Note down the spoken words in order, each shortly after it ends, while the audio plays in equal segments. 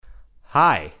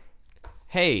Hi,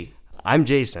 Hey, I'm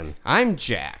Jason, I'm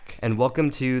Jack. and welcome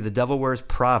to The Devil Wears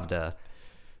Pravda.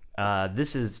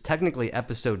 This is technically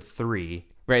episode 3.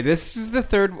 Right, this is the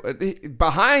third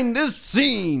behind the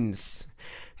scenes.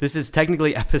 This is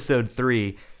technically episode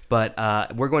 3, but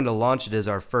we're going to launch it as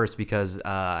our first because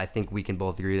I think we can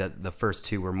both agree that the first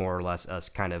two were more or less us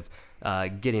kind of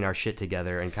getting our shit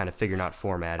together and kind of figuring out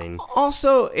formatting.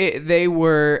 Also, they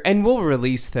were, and we'll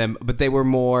release them, but they were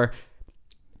more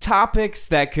topics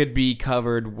that could be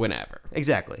covered whenever.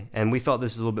 Exactly, and we felt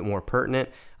this is a little bit more pertinent.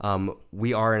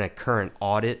 We are in a current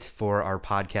audit for our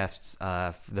podcasts,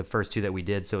 the first two that we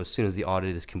did, so as soon as the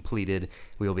audit is completed,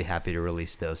 we will be happy to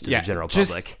release those to the general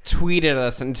public. Just tweet at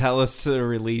us and tell us to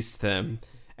release them,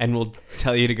 and we'll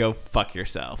tell you to go fuck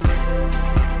yourself.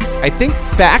 I think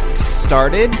facts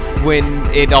started when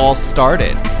it all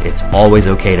started. It's always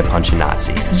okay to punch a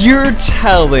Nazi. You're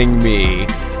telling me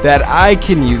that I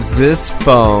can use this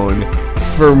phone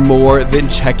for more than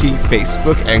checking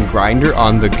Facebook and Grindr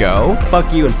on the go?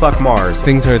 Fuck you and fuck Mars.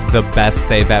 Things are the best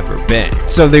they've ever been.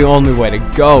 So the only way to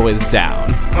go is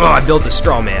down. Oh, I built a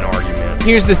straw man argument.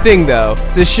 Here's the thing, though.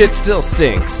 The shit still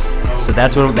stinks. So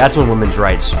that's when women's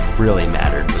rights really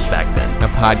mattered, was back then. A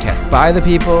podcast by the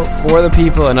people, for the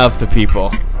people, and of the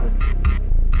people.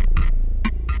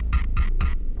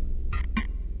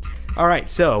 All right,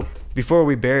 so before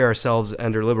we bury ourselves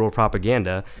under liberal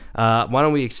propaganda, why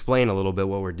don't we explain a little bit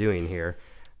what we're doing here?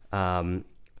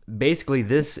 Basically,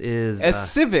 this is A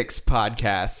civics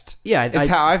podcast. Yeah, is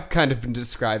how I've kind of been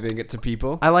describing it to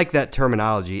people. I like that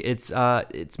terminology. It's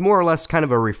more or less kind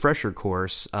of a refresher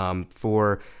course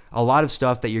for a lot of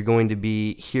stuff that you're going to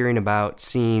be hearing about,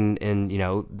 seeing in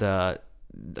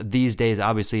these days,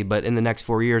 obviously, but in the next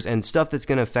 4 years, and stuff that's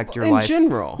going to affect your life in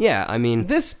general. Yeah, I mean,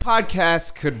 this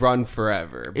podcast could run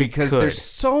forever because there's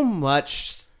so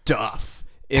much stuff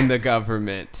in the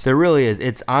government. There really is.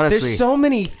 It's honestly, there's so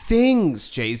many things,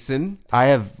 Jason. I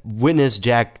have witnessed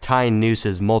Jack tying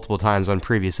nooses multiple times on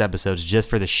previous episodes just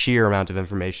for the sheer amount of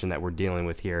information that we're dealing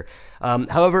with here.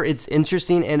 However, it's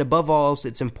interesting, and above all else,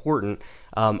 it's important.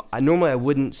 I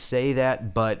wouldn't say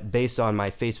that, but based on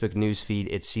my Facebook news feed,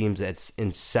 it seems that it's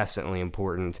incessantly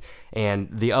important. And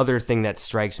the other thing that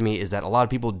strikes me is that a lot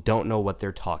of people don't know what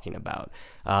they're talking about.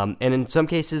 And in some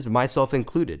cases, myself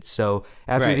included. So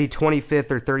after the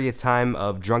 25th or 30th time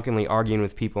of drunkenly arguing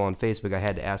with people on Facebook, I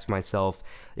had to ask myself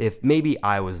if maybe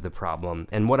I was the problem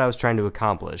and what I was trying to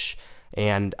accomplish.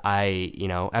 And I,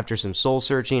 after some soul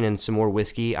searching and some more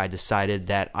whiskey, I decided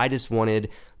that I just wanted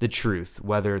the truth,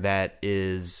 whether that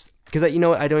is, because I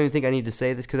don't even think I need to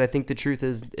say this, because I think the truth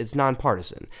is, it's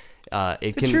nonpartisan.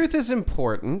 The truth is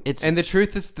important, and the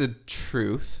truth is the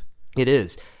truth. It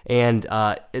is. And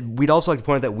we'd also like to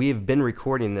point out that we have been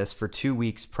recording this for 2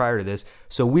 weeks prior to this,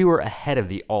 so we were ahead of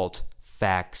the alt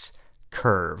facts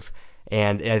curve.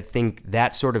 And I think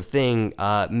that sort of thing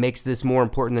makes this more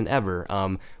important than ever.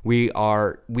 We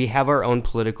have our own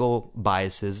political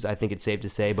biases, I think it's safe to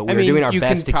say, but we're doing our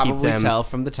best to keep them. You can probably tell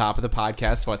from the top of the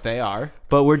podcast what they are.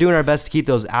 But we're doing our best to keep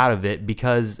those out of it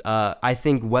because I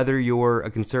think whether you're a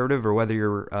conservative or whether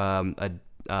you're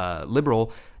a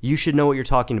liberal, you should know what you're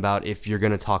talking about if you're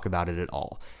going to talk about it at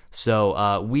all.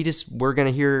 So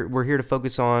we're here to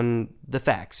focus on the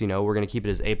facts. We're going to keep it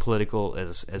as apolitical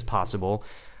as possible.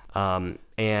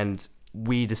 And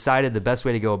we decided the best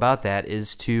way to go about that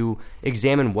is to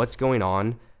examine what's going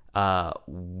on,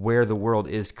 where the world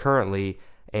is currently,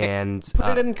 and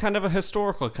put it in kind of a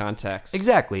historical context.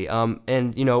 Exactly.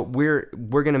 And we're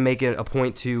going to make it a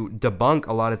point to debunk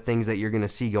a lot of things that you're going to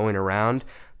see going around,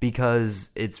 because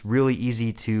it's really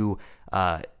easy to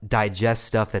digest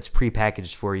stuff that's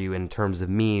prepackaged for you in terms of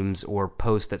memes or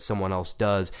posts that someone else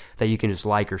does that you can just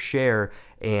like or share,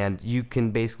 and you can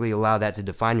basically allow that to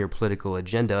define your political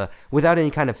agenda without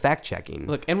any kind of fact checking.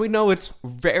 Look, and we know it's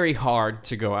very hard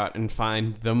to go out and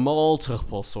find the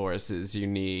multiple sources you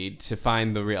need to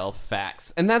find the real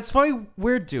facts, and that's why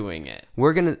we're doing it.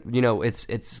 We're gonna,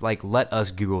 it's like, let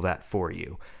us Google that for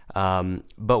you.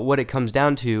 But what it comes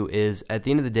down to is, at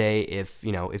the end of the day, if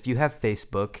you have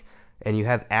Facebook and you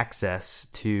have access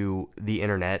to the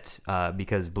internet,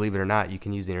 because believe it or not, you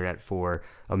can use the internet for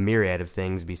a myriad of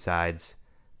things besides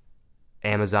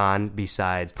Amazon,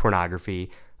 besides pornography,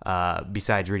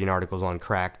 besides reading articles on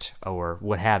Cracked or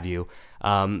what have you.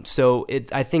 So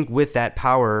I think with that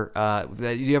power,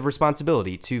 that you have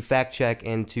responsibility to fact check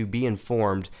and to be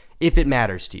informed if it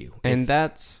matters to you. And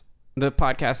that's the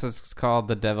podcast is called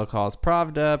The Devil Calls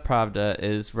Pravda. Pravda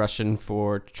is Russian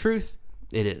for truth.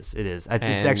 It is. It's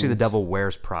actually The Devil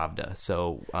Wears Pravda.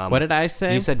 So what did I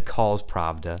say? You said calls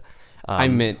Pravda. I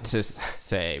meant to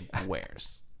say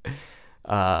wears.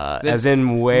 As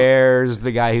in, where's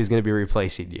the guy who's going to be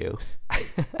replacing you?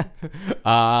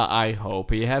 I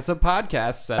hope he has a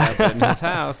podcast set up in his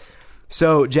house.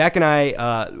 So Jack and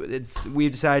I,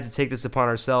 we've decided to take this upon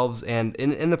ourselves, and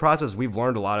in the process, we've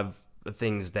learned a lot of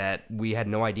things that we had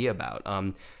no idea about,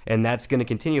 and that's going to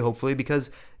continue hopefully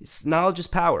because knowledge is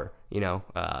power,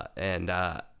 and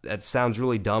that sounds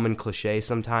really dumb and cliche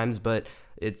sometimes, but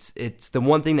it's the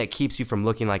one thing that keeps you from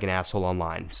looking like an asshole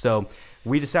online. So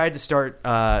we decided to start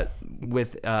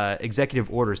with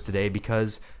executive orders today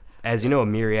because, as you know, a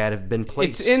myriad have been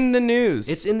placed. It's in the news.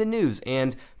 It's in the news,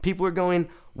 and people are going,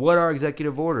 what are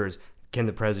executive orders? Can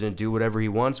the president do whatever he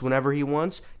wants whenever he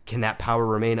wants? Can that power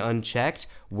remain unchecked?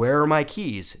 Where are my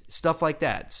keys? Stuff like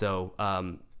that. So,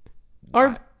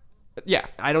 yeah.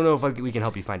 I don't know if we can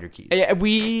help you find your keys. Yeah,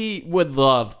 we would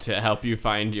love to help you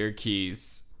find your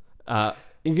keys.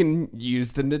 You can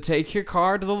use them to take your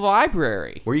car to the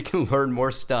library. Where you can learn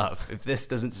more stuff if this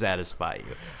doesn't satisfy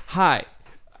you. Hi,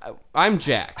 I'm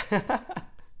Jack.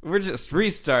 We're just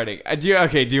restarting. Do you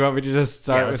want me to just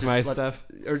start with my stuff?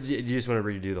 Or do you just want to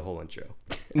redo the whole intro?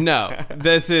 No,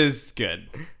 this is good.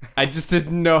 I just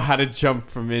didn't know how to jump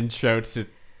from intro to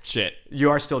shit. You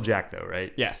are still Jack, though,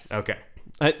 right? Yes. Okay.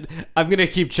 I'm going to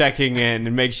keep checking in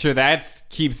and make sure that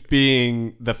keeps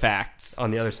being the facts.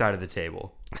 On the other side of the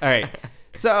table. All right.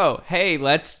 So, hey,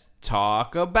 let's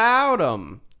talk about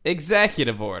them.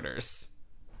 Executive orders.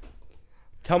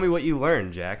 Tell me what you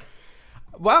learned, Jack.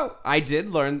 Well, I did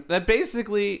learn that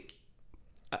basically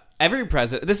every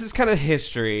president, this is kind of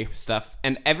history stuff,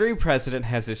 and every president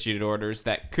has issued orders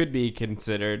that could be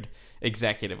considered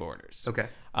executive orders. Okay.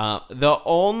 The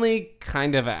only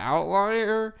kind of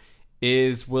outlier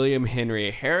is William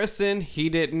Henry Harrison. He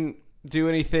didn't do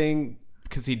anything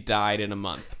because he died in a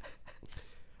month.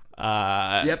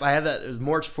 Yep, I have that. It was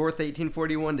March 4th,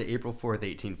 1841 to April 4th,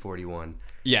 1841.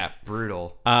 Yeah.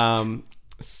 Brutal.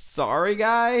 Sorry,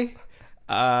 guy.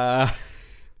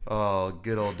 Oh,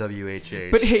 good old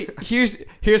WHH. But hey,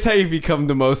 here's how you become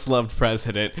the most loved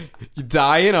president. You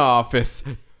die in office.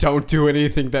 Don't do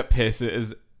anything that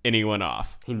pisses anyone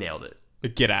off. He nailed it.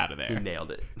 Get out of there. He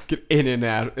nailed it. Get in and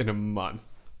out in a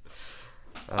month.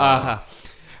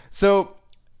 So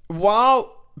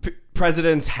while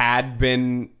presidents had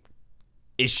been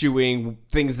issuing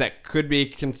things that could be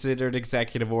considered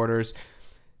executive orders,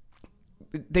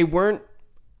 they weren't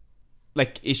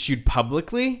issued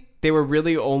publicly. They were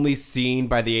really only seen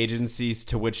by the agencies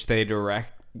to which they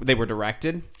were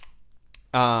directed.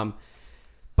 But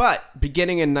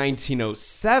beginning in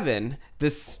 1907,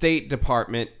 the State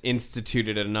Department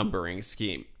instituted a numbering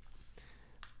scheme.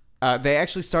 They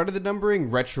actually started the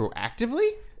numbering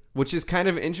retroactively, which is kind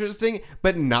of interesting,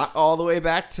 but not all the way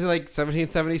back to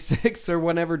 1776 or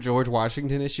whenever George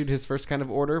Washington issued his first kind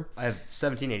of order. I have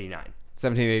 1789.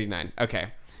 1789.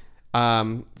 Okay.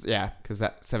 Yeah, because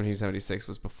that 1776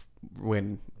 was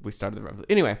when we started the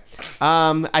revolution. Anyway,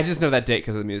 I just know that date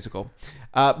because of the musical.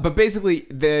 But basically,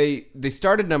 they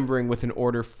started numbering with an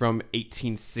order from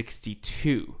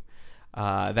 1862.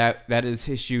 That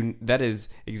is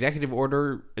Executive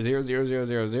Order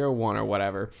 000001 or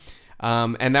whatever.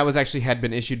 And that was actually had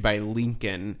been issued by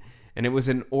Lincoln, and it was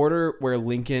an order where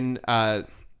Lincoln it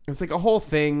was like a whole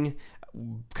thing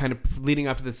kind of leading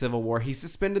up to the Civil War. He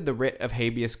suspended the writ of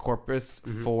habeas corpus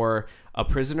for a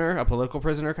prisoner, a political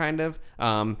prisoner, kind of.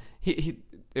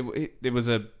 It was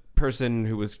a person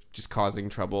who was just causing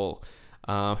trouble.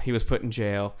 He was put in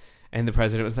jail, and the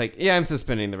president was like, "Yeah, I'm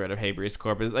suspending the writ of habeas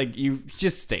corpus. You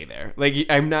just stay there.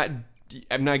 I'm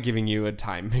not giving you a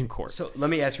time in court." So let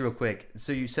me ask you real quick.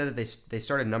 So you said that they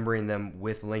started numbering them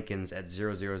with Lincoln's at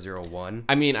 0001.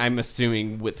 I mean, I'm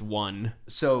assuming with one.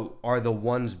 So are the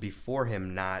ones before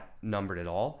him not numbered at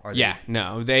all?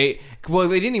 No. They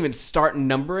didn't even start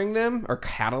numbering them or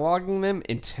cataloging them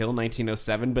until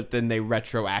 1907, but then they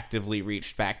retroactively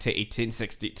reached back to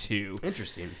 1862.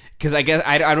 Interesting. Because I guess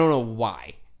I don't know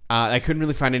why. I couldn't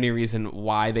really find any reason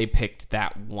why they picked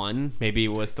that one. Maybe it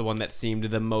was the one that seemed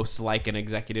the most like an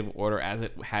executive order as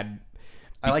it had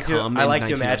become. I like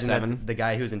to imagine that the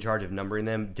guy who's in charge of numbering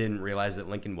them didn't realize that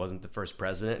Lincoln wasn't the first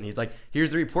president, and he's like,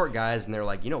 "Here's the report, guys," and they're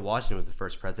like, Washington was the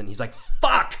first president. He's like,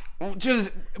 "Fuck." We'll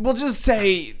just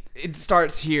say it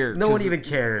starts here. No one even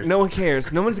cares. No one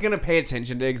cares. No one's gonna pay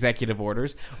attention to executive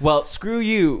orders. Well, screw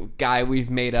you, guy. We've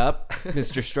made up,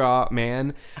 Mr. Straw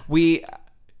Man. We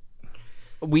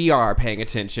are paying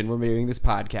attention. We're doing this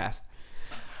podcast.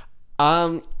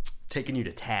 Taking you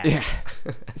to task.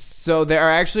 Yeah. So there are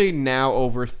actually now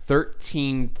over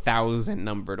 13,000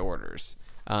 numbered orders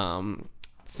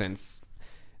since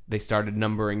they started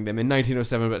numbering them in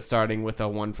 1907, but starting with a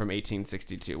one from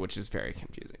 1862, which is very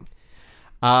confusing.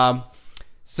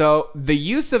 So the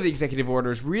use of the executive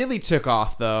orders really took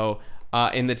off, though,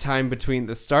 in the time between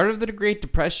the start of the Great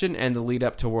Depression and the lead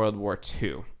up to World War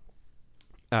II.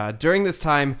 During this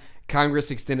time,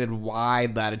 Congress extended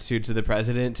wide latitude to the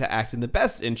president to act in the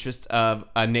best interest of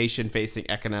a nation facing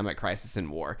economic crisis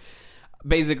and war.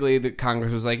 Basically, the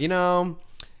Congress was like,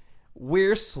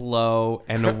 we're slow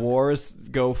and the wars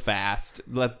go fast.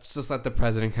 Let's just let the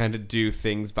president kind of do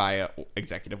things via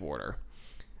executive order.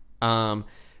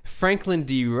 Franklin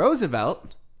D.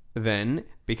 Roosevelt, then,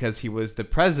 because he was the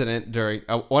president during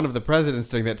one of the presidents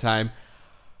during that time,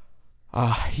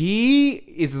 he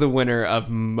is the winner of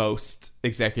most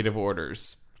executive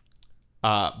orders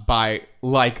by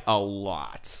like a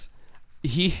lot.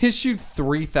 He issued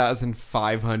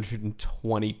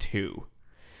 3,522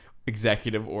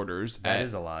 executive orders. That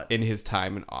is a lot. In his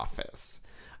time in office.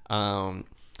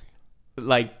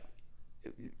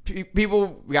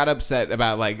 People got upset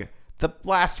about the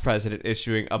last president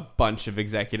issuing a bunch of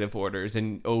executive orders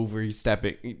and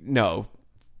overstepping. No,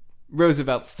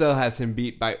 Roosevelt still has him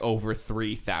beat by over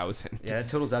 3,000. Yeah, it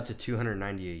totals out to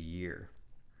 290 a year.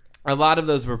 A lot of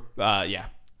those were,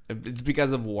 it's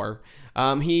because of war.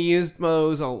 He used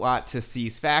those a lot to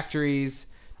seize factories,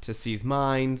 to seize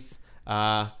mines,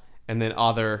 and then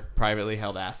other privately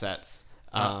held assets.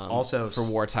 Also for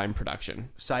wartime production.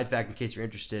 Side fact, in case you're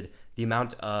interested, the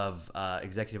amount of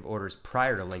executive orders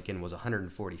prior to Lincoln was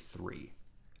 143.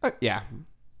 Yeah.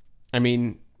 I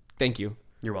mean, thank you.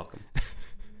 You're welcome.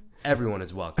 Everyone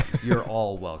is welcome. You're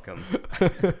all welcome.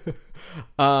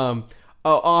 So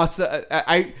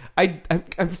I'm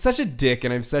such a dick,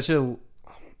 and I'm such a.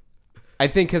 I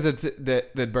think because it's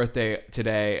the birthday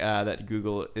today that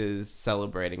Google is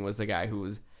celebrating was the guy who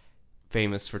was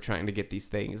famous for trying to get these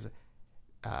things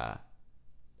out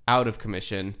of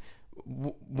commission.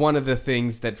 One of the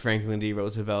things that Franklin D.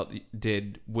 Roosevelt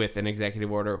did with an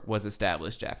executive order was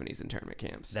establish Japanese internment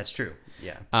camps. That's true.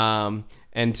 Yeah.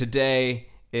 And today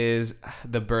is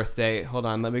the birthday. Hold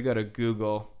on, let me go to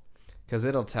Google because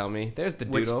it'll tell me. There's the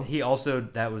doodle. He also,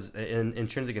 that was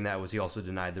intrinsic in that was he also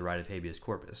denied the right of habeas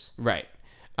corpus. Right.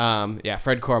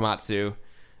 Fred Korematsu.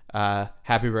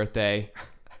 Happy birthday.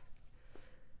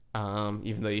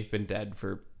 Even though you've been dead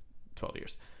for 12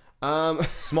 years.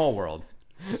 Small world.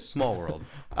 Small world.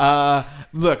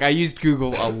 Look, I used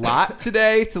Google a lot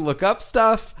today to look up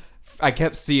stuff. I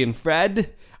kept seeing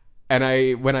Fred,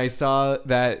 and when I saw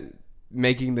that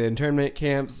making the internment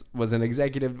camps was an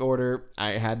executive order,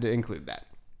 I had to include that.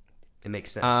 It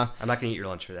makes sense. I'm not going to eat your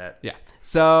lunch for that. Yeah.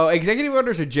 So executive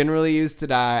orders are generally used to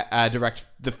direct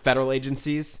the federal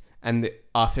agencies and the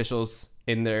officials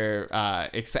in their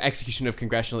execution of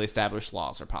congressionally established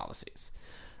laws or policies.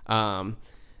 I'm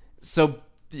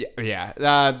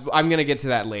going to get to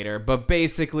that later. But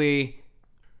basically,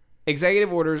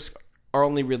 executive orders are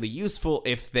only really useful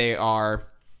if they are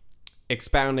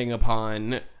expounding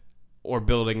upon or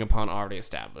building upon already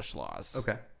established laws.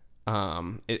 Okay.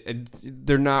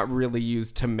 They're not really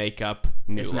used to make up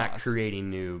new laws. It's not creating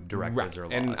new directives or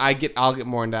laws. And I'll get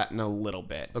more into that in a little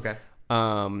bit. Okay.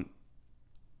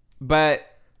 But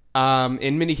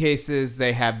in many cases,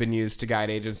 they have been used to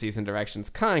guide agencies in directions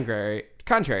contrary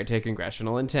to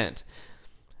congressional intent.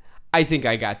 I think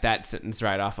I got that sentence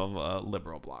right off of a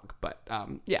liberal blog, but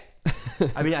yeah.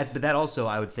 I mean, but that also,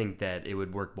 I would think that it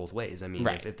would work both ways. I mean,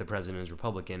 right. if the president is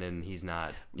Republican and he's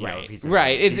not, right, if he's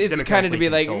it's kind of to be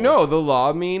like, no, the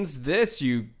law means this,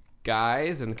 you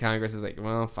guys, and the Congress is like,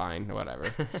 well, fine,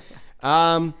 whatever.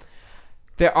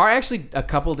 There are actually a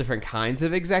couple different kinds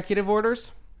of executive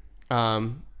orders.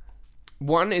 One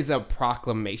is a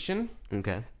proclamation.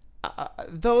 Okay.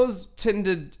 Those tend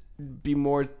to be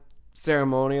more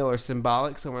ceremonial or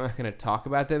symbolic, so we're not going to talk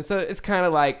about them. So it's kind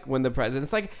of like when the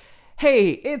president's like, hey,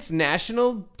 it's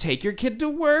National Take Your Kid to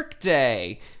Work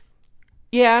Day.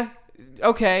 Yeah,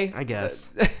 okay. I guess.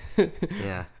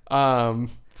 Yeah.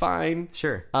 Fine.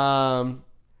 Sure. And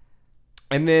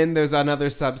then there's another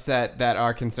subset that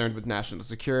are concerned with national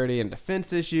security and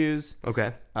defense issues.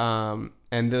 Okay. And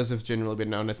those have generally been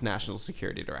known as national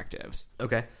security directives.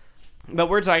 Okay. But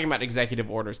we're talking about executive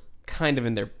orders kind of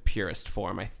in their purest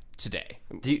form today.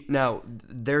 Now,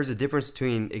 there's a difference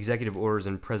between executive orders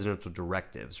and presidential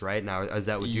directives, right? Now, is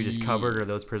that what you just covered? Are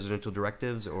those presidential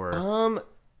directives, or?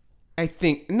 I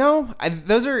think no.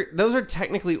 Those are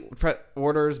technically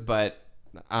orders, but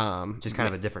just kind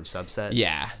of a different subset.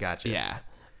 Yeah, gotcha. Yeah,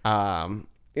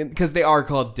 because they are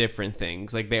called different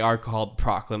things. Like they are called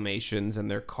proclamations, and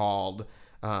they're called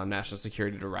national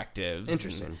security directives.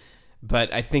 Interesting.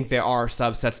 But I think there are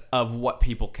subsets of what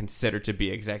people consider to be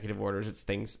executive orders. It's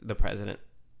things the president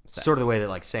says. Sort of the way that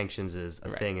like sanctions is a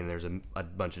thing, and there's a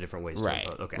bunch of different ways to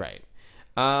impose. Okay. Right.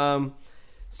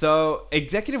 So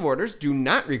executive orders do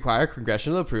not require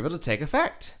congressional approval to take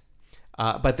effect,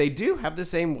 but they do have the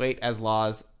same weight as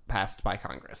laws passed by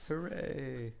Congress.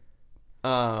 Hooray.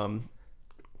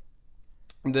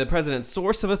 The president's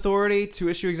source of authority to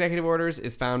issue executive orders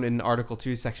is found in Article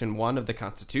 2, Section 1 of the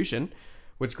Constitution,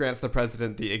 which grants the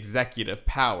president the executive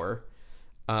power.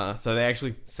 So they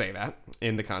actually say that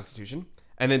in the Constitution.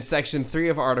 And then Section 3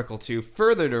 of Article 2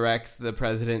 further directs the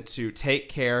president to take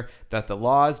care that the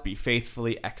laws be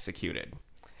faithfully executed,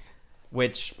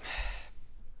 which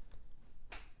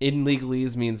in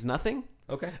legalese means nothing.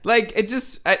 Okay. Like, it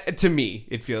just, to me,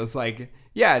 it feels like,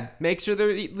 yeah, make sure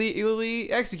they're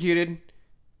legally executed.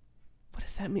 What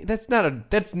does that mean? That's not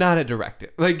a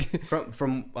directive. Like,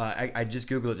 I just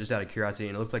Googled it just out of curiosity,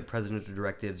 and it looks like presidential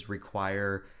directives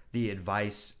require the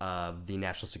advice of the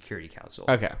National Security Council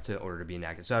to order to be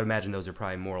enacted. So I would imagine those are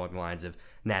probably more along the lines of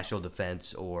national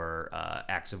defense or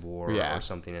acts of war or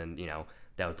something, and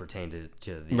that would pertain to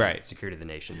the security of the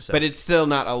nation. So. But it's still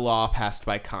not a law passed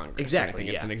by Congress. Exactly.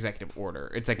 It's an executive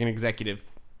order. It's like an executive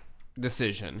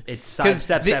decision. It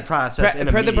sidesteps that process.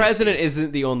 The president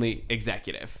isn't the only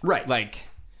executive, right? Like,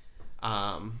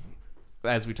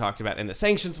 as we talked about in the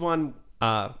sanctions one,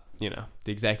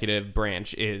 the executive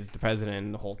branch is the president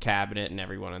and the whole cabinet and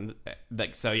everyone, and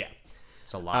it's a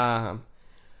lot.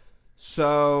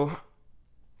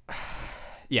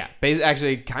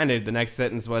 Actually, kind of the next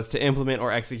sentence was to implement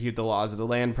or execute the laws of the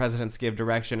land. Presidents give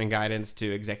direction and guidance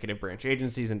to executive branch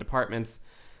agencies and departments,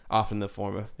 often in the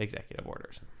form of executive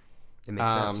orders. It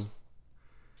makes sense.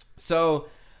 So,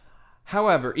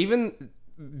 however, even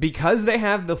because they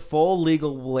have the full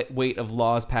legal weight of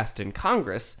laws passed in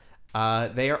Congress,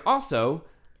 they are also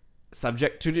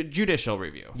subject to judicial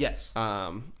review. Yes.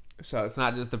 So it's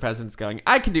not just the president's going,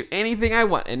 I can do anything I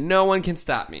want and no one can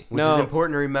stop me. Which is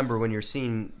important to remember when you're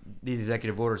seeing these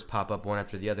executive orders pop up one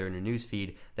after the other in your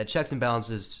newsfeed, that checks and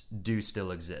balances do still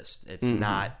exist. It's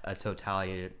not a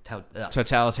totalitarian.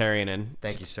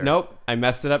 Thank you, sir. Nope, I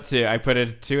messed it up too. I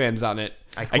put two N's on it.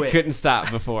 I couldn't stop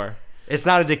before. It's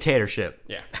not a dictatorship.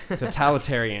 Yeah,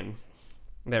 totalitarian.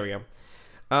 There we go.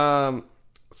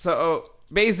 So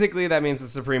basically that means the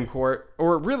Supreme Court,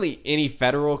 or really any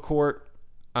federal court,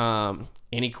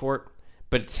 any court,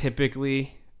 but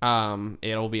typically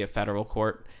it'll be a federal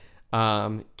court,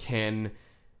 can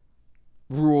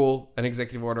rule an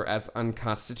executive order as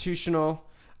unconstitutional,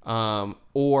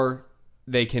 or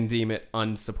they can deem it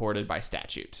unsupported by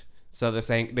statute. So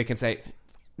they can say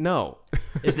no.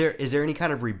 Is there any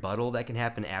kind of rebuttal that can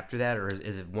happen after that, or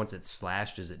is it once it's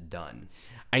slashed, is it done?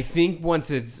 I think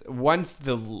once a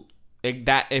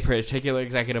particular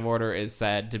executive order is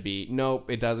said to be nope,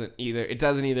 it doesn't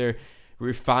either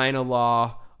refine a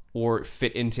law or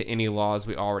fit into any laws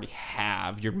we already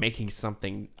have. You're making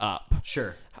something up.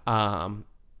 Sure.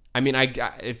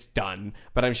 It's done,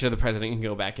 but I'm sure the president can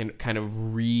go back and kind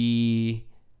of rewrite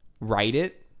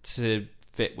it to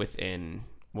fit within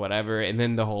whatever, and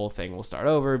then the whole thing will start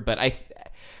over. But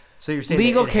so you're saying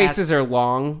legal cases are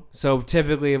long, so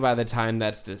typically by the time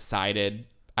that's decided,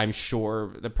 I'm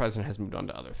sure the president has moved on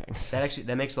to other things.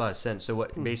 That makes a lot of sense. So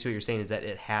basically what you're saying is that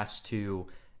it has to,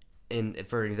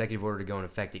 for an executive order to go in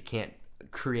effect, it can't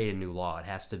create a new law. It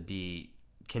has to be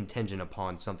contingent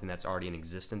upon something that's already in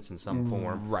existence in some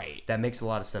form. Right. That makes a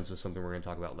lot of sense with something we're going to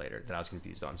talk about later that I was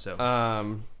confused on.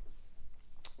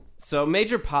 So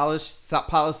major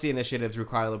policy initiatives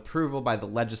require approval by the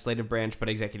legislative branch, but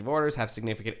executive orders have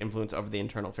significant influence over the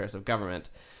internal affairs of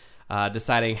government,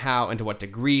 deciding how and to what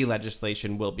degree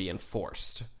legislation will be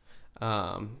enforced.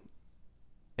 And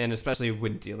especially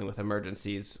when dealing with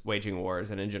emergencies, waging wars,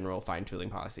 and in general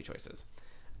fine-tuning policy choices.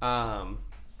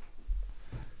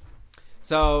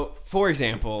 So, for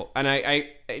example, and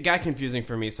it got confusing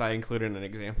for me, so I included an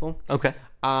example. Okay.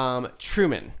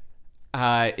 Truman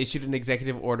issued an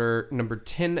executive order number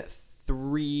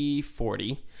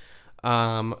 10340,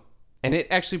 and it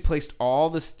actually placed all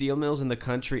the steel mills in the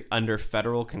country under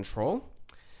federal control.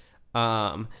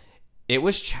 It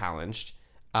was challenged.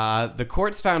 The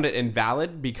courts found it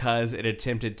invalid because it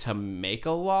attempted to make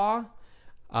a law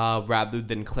rather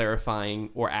than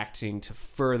clarifying or acting to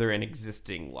further an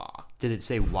existing law. Did it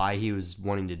say why he was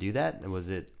wanting to do that? Was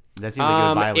it that seemed like it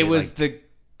would violate? It was the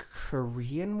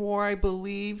Korean War, I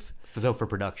believe. So for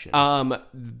production.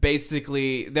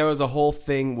 Basically, there was a whole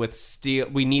thing with steel.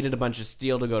 We needed a bunch of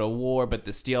steel to go to war, but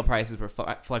the steel prices were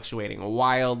fluctuating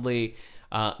wildly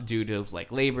due to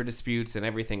like labor disputes and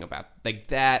everything about like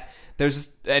that.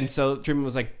 And so Truman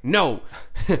was like, "No,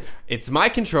 it's my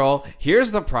control.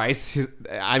 Here's the price.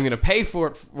 I'm going to pay for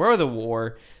it for the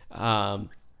war."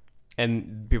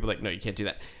 And people were like, "No, you can't do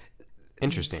that."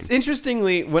 Interesting.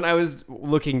 Interestingly, when I was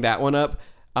looking that one up,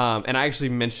 And I actually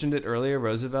mentioned it earlier,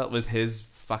 Roosevelt with his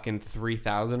fucking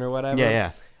 3,000 or whatever.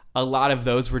 Yeah. A lot of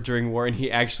those were during war, and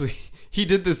he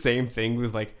did the same thing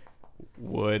with like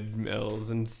wood mills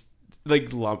and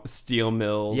steel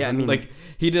mills. Yeah, I mean, like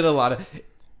he did a lot of.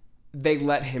 They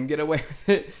let him get away with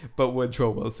it, but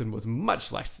Woodrow Wilson was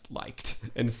much less liked,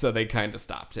 and so they kind of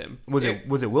stopped him. Was it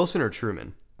Wilson or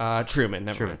Truman? Truman.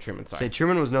 Never mind. Truman. Sorry. Say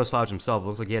Truman was no slouch himself. It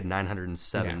looks like he had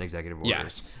 907 executive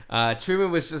orders. Yeah.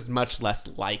 Truman was just much less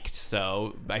liked,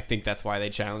 so I think that's why they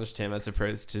challenged him as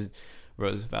opposed to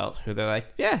Roosevelt, who they're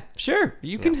like, yeah, sure,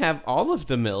 you can have all of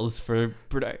the mills for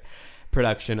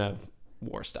production of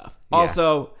war stuff. Yeah.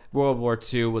 Also, World War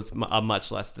II was a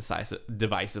much less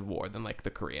divisive war than like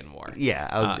the Korean War.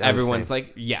 Yeah, everyone's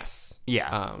like, yes.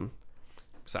 Yeah.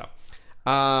 So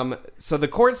the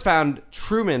courts found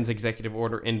Truman's executive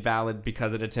order invalid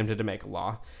because it attempted to make a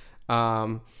law.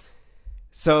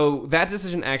 So that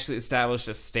decision actually established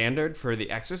a standard for the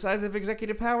exercise of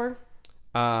executive power.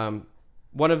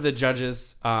 One of the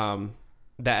judges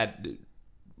that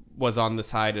was on the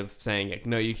side of saying, like,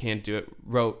 no, you can't do it,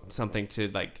 wrote something to,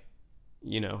 like,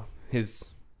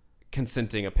 his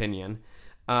consenting opinion.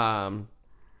 And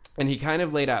he kind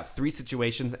of laid out 3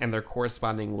 situations and their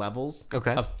corresponding levels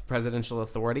of presidential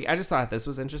authority. I just thought this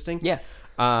was interesting. Yeah.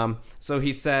 So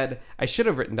he said, I should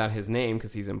have written down his name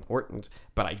because he's important,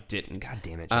 but I didn't. God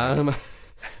damn it.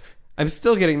 I'm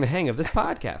still getting the hang of this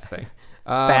podcast thing.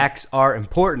 Facts are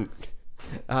important.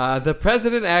 The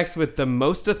president acts with the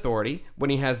most authority when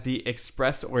he has the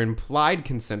express or implied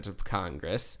consent of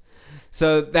Congress.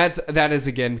 So that is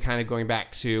again kind of going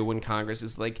back to when Congress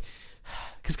is like,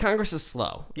 because Congress is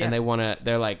slow and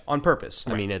they're like on purpose.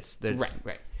 Right. I mean, it's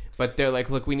right. But they're like,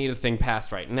 look, we need a thing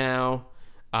passed right now.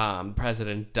 The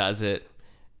president does it,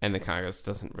 and the Congress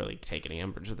doesn't really take any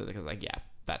umbrage with it because, like, yeah,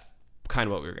 that's kind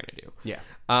of what we were gonna do. Yeah.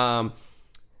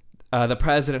 The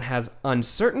president has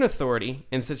uncertain authority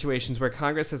in situations where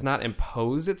Congress has not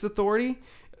imposed its authority,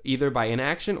 either by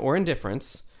inaction or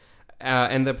indifference,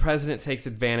 and the president takes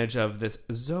advantage of this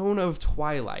zone of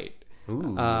twilight.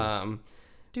 Ooh.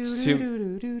 We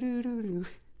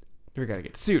gotta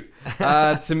get sued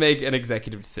to make an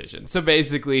executive decision. So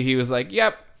basically, he was like,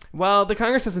 "Yep, well, the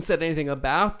Congress hasn't said anything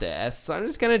about this, so I'm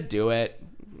just gonna do it."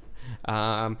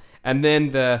 And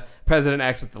then the president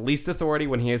acts with the least authority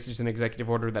when he issues an executive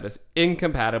order that is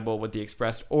incompatible with the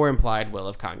expressed or implied will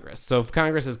of Congress. So if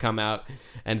Congress has come out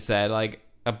and said, like,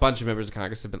 a bunch of members of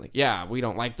Congress have been like, yeah, we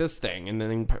don't like this thing, and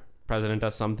then the president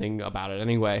does something about it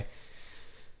anyway,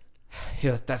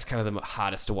 that's kind of the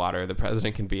hottest water the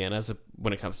president can be in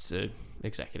when it comes to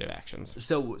executive actions.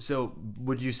 So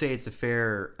would you say it's a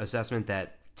fair assessment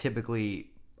that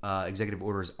typically executive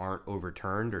orders aren't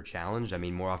overturned or challenged? I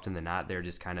mean, more often than not, they're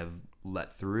just kind of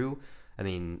let through. I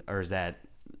mean, or is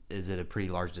it a pretty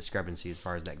large discrepancy as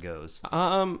far as that goes?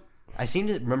 I seem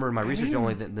to remember in my research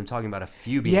only them talking about a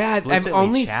few being explicitly I've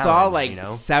only saw like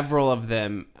challenged, several of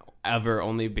them ever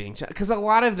only being challenged, because a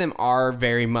lot of them are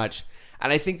very much,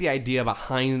 and I think the idea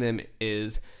behind them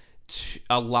is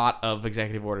a lot of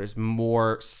executive orders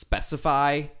more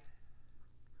specify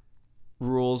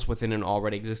rules within an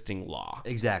already existing law.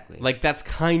 Exactly. Like, that's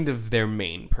kind of their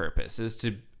main purpose, is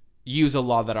to use a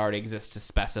law that already exists to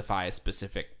specify a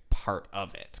specific part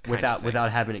of it. Without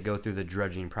having it go through the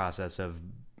drudging process of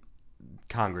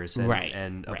Congress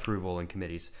and approval and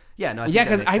committees. Yeah, no,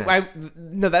 because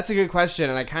no, that's a good question,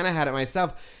 and I kind of had it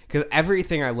myself, because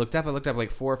everything I looked up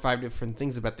like 4 or 5 different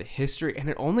things about the history, and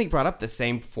it only brought up the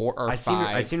same 4 or 5.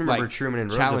 I seem to remember Truman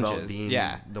and Roosevelt being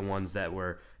the ones that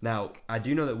were. Now, I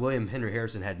do know that William Henry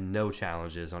Harrison had no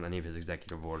challenges on any of his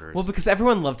executive orders. Well, because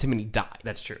everyone loved him and he died.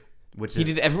 That's true. He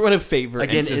did everyone a favor.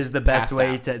 Again, and just is the best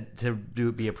way out. to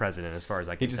be a president, as far as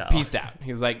I can tell. He just pieced out.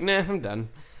 He was like, nah, I'm done.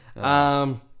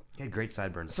 He had great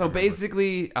sideburns. So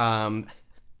basically,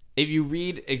 if you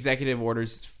read executive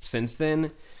orders since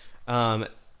then,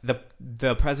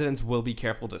 the presidents will be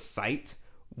careful to cite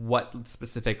what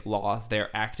specific laws they're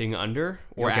acting under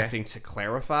or acting to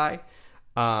clarify,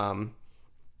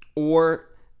 or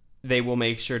they will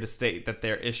make sure to state that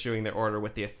they're issuing their order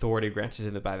with the authority granted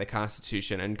to them by the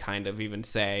Constitution, and kind of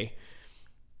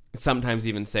sometimes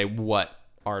even say what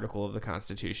article of the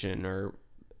Constitution or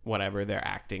whatever they're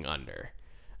acting under.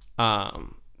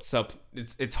 So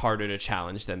it's harder to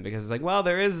challenge them, because it's like, well,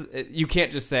 you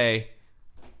can't just say,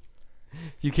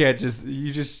 you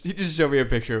just show me a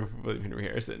picture of William Henry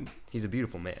Harrison. He's a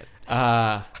beautiful man.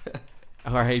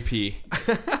 R.I.P.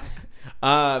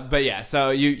 But yeah,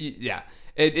 so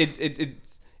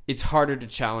it's harder to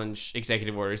challenge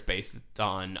executive orders based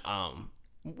on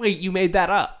wait, you made that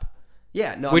up.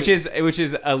 Yeah, no, which is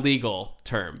a legal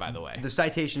term, by the way. The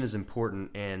citation is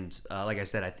important, and like I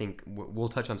said, I think we'll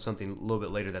touch on something a little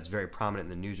bit later that's very prominent in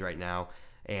the news right now,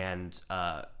 and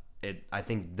I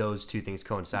think those two things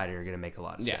coinciding are going to make a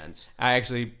lot of sense. I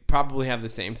actually probably have the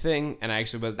same thing, and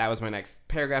that was my next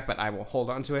paragraph, but I will hold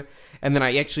on to it. And then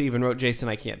I actually even wrote, Jason,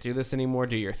 I can't do this anymore.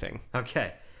 Do your thing.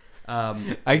 Okay.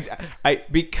 I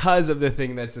because of the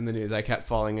thing that's in the news, I kept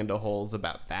falling into holes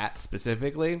about that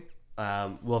specifically.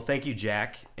 Well, thank you,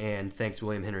 Jack, and thanks,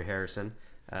 William Henry Harrison,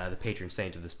 the patron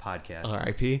saint of this podcast.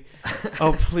 R.I.P.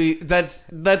 Oh, please,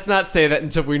 let's not say that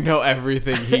until we know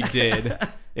everything he did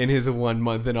in his 1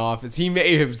 month in office. He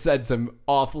may have said some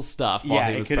awful stuff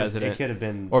while he was president. It could have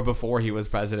been, or before he was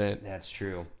president. That's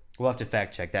true. We'll have to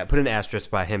fact check that. Put an asterisk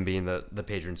by him being the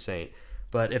patron saint,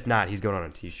 but if not, he's going on a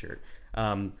T-shirt.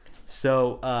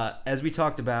 So, as we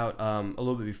talked about a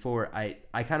little bit before,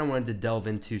 I kind of wanted to delve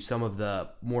into some of the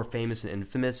more famous and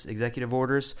infamous executive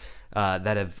orders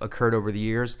that have occurred over the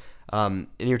years. And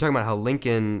you were talking about how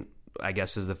Lincoln, I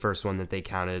guess, is the first one that they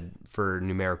counted for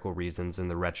numerical reasons in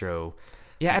the retro.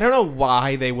 Yeah, I don't know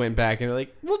why they went back and were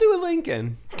like, we'll do a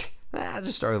Lincoln.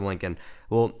 Just start with Lincoln.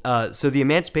 Well, so the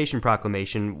Emancipation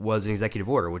Proclamation was an executive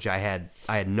order, which I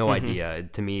had no idea.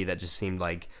 To me, that just seemed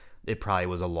like it probably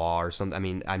was a law or something. I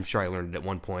mean, I'm sure I learned it at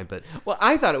one point, but... Well,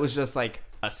 I thought it was just like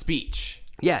a speech.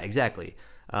 Yeah, exactly.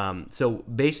 So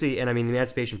basically, and I mean, the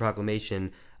Emancipation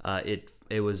Proclamation,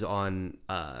 it was on...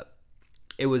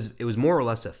 It was more or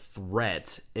less a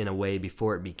threat in a way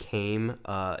before it became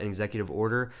an executive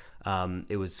order.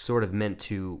 It was sort of meant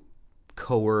to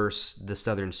coerce the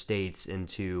southern states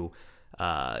into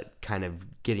kind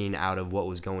of getting out of what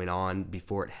was going on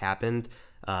before it happened.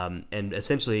 And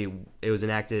essentially, it was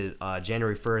enacted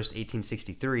January 1st,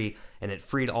 1863, and it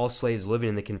freed all slaves living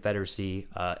in the Confederacy.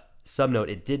 Subnote,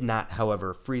 it did not,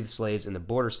 however, free the slaves in the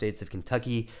border states of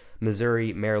Kentucky,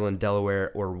 Missouri, Maryland,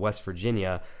 Delaware, or West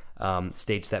Virginia,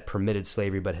 states that permitted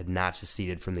slavery but had not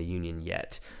seceded from the Union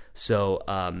yet. So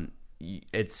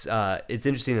it's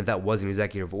interesting that was an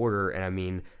executive order, and I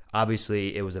mean,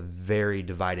 obviously, it was a very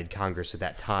divided Congress at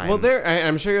that time. Well,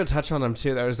 I'm sure you'll touch on them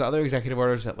too. There was other executive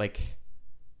orders that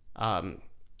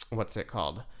what's it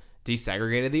called?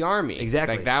 Desegregated the army.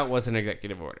 Exactly. Like that was an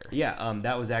executive order. Yeah,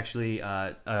 that was actually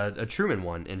a Truman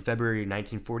one in February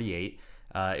 1948.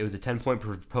 It was a 10-point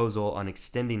proposal on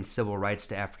extending civil rights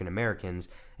to African Americans,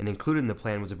 and included in the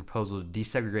plan was a proposal to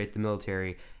desegregate the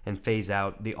military and phase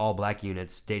out the all-black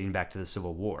units dating back to the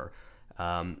Civil War.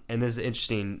 And there's an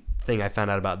interesting thing I found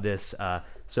out about this.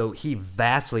 So he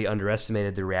vastly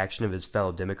underestimated the reaction of his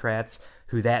fellow Democrats,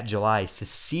 who that July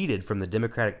seceded from the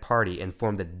Democratic Party and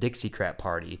formed the Dixiecrat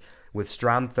Party, with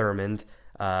Strom Thurmond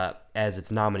as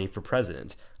its nominee for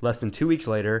president. Less than 2 weeks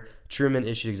later, Truman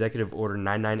issued Executive Order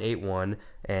 9981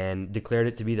 and declared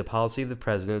it to be the policy of the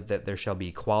president that there shall be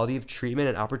equality of treatment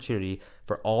and opportunity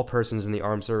for all persons in the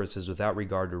armed services without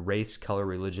regard to race, color,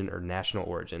 religion, or national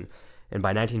origin. And by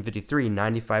 1953,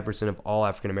 95% of all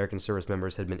African American service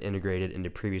members had been integrated into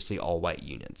previously all-white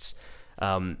units.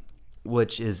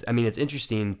 Which is, I mean, it's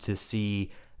interesting to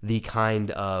see the kind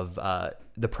of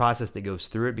the process that goes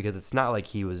through it, because it's not like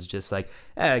he was just like,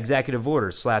 executive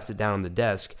order, slaps it down on the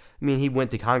desk. I mean, he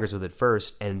went to Congress with it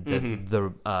first, and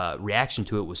the reaction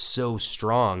to it was so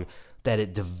strong that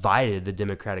it divided the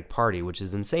Democratic Party, which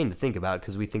is insane to think about,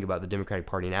 because we think about the Democratic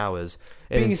Party now as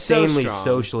an being insanely so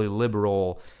socially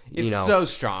liberal. It's so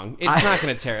strong. It's not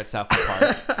going to tear itself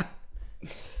apart.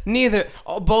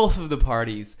 Both of the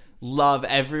parties love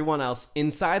everyone else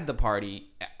inside the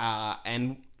party,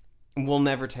 and will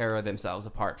never tear themselves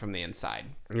apart from the inside.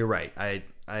 You're right.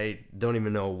 I don't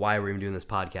even know why we're even doing this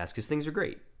podcast, because things are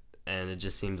great, and it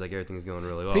just seems like everything's going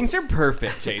really well. Things are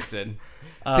perfect, Jason.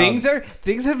 Things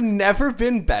have never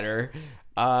been better,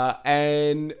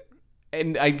 and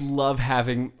I love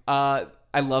having.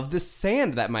 I love the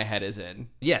sand that my head is in.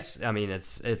 Yes, I mean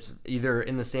it's either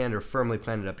in the sand or firmly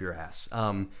planted up your ass.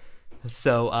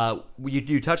 So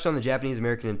you touched on the Japanese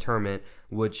American internment,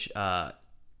 which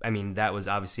I mean that was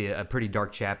obviously a pretty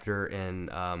dark chapter in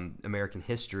American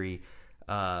history.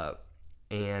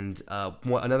 And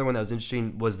another one that was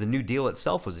interesting was the New Deal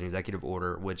itself was an executive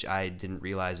order, which I didn't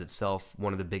realize itself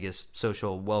one of the biggest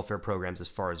social welfare programs as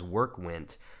far as work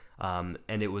went. And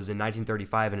it was in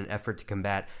 1935 in an effort to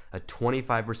combat a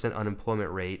 25%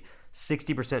 unemployment rate,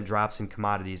 60% drops in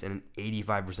commodities, and an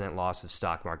 85% loss of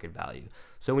stock market value.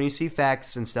 So when you see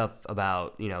facts and stuff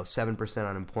about 7%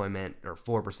 unemployment or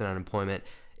 4% unemployment,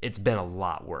 it's been a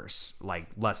lot worse. Like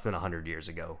less than 100 years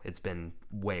ago, it's been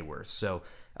way worse. So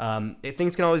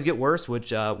things can always get worse,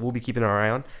 which we'll be keeping our eye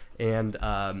on. And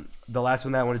the last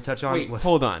one that I want to touch on. Wait,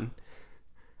 hold on.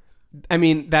 I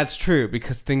mean, that's true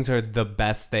because things are the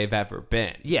best they've ever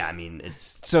been. Yeah, I mean,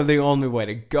 it's... So the only way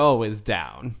to go is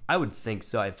down. I would think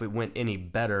so. If it went any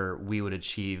better, we would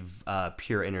achieve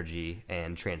pure energy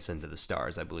and transcend to the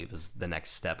stars, I believe, is the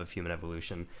next step of human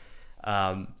evolution.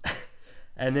 And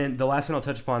then the last one I'll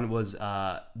touch upon was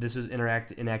this was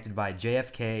enacted by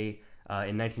JFK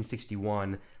in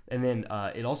 1961. And then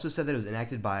it also said that it was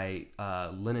enacted by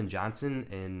Lyndon Johnson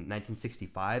in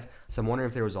 1965. So I'm wondering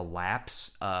if there was a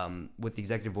lapse with the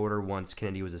executive order once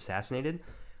Kennedy was assassinated.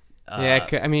 Yeah,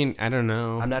 I mean, I don't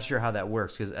know. I'm not sure how that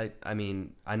works because I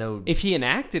mean, I know if he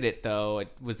enacted it though, it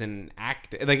was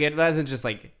enacted. Like it wasn't just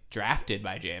like drafted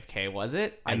by JFK, was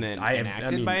it? And then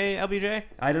enacted by LBJ.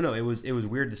 I don't know. It was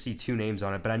weird to see two names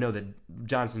on it, but I know that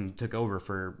Johnson took over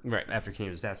for after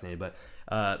Kennedy was assassinated. But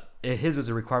his was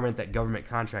a requirement that government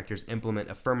contractors implement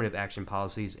affirmative action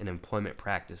policies and employment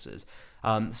practices.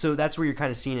 So that's where you're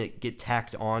kind of seeing it get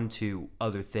tacked on to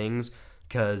other things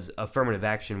because affirmative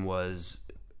action was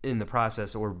in the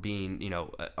process or being,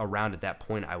 around at that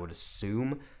point. I would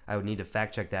assume I would need to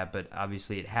fact check that, but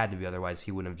obviously it had to be, otherwise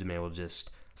he wouldn't have been able to just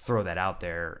throw that out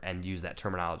there and use that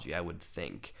terminology, I would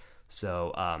think.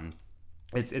 So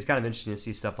it's kind of interesting to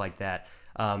see stuff like that.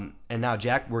 And now,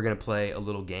 Jack, we're going to play a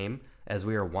little game as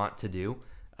we are wont to do.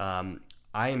 I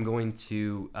am going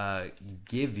to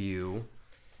give you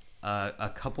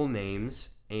a couple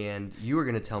names, and you are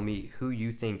going to tell me who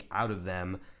you think out of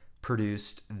them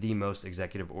produced the most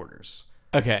executive orders.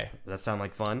 Okay. Does that sound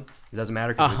like fun? It doesn't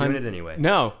matter because we're doing it anyway.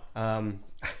 No.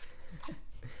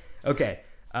 Okay.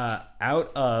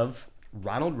 Out of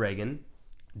Ronald Reagan,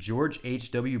 George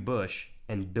H.W. Bush,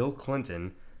 and Bill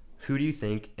Clinton, who do you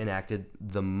think enacted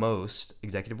the most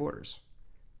executive orders?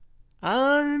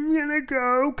 I'm going to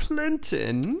go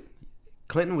Clinton.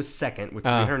 Clinton was second with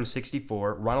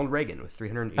 364. Ronald Reagan with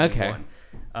 381. Okay.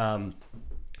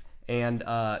 And,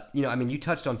 you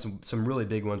touched on some really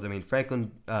big ones. I mean,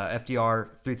 Franklin, FDR,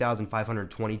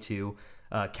 3,522.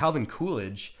 Calvin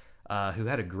Coolidge, who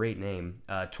had a great name,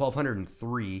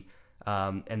 1,203.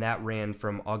 And that ran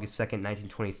from August 2nd,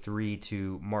 1923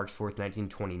 to March 4th,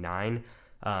 1929.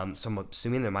 So I'm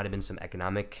assuming there might have been some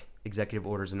economic executive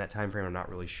orders in that time frame. I'm not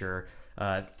really sure.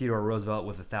 Theodore Roosevelt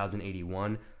with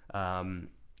 1,081.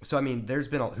 So, I mean, there's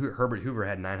been Herbert Hoover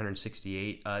had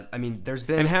 968. There's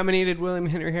been... And how many did William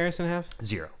Henry Harrison have?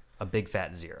 0. A big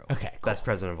fat 0. Okay, cool. Best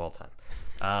president of all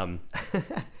time.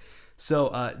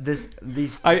 So,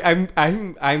 these...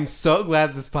 I'm so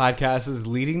glad this podcast is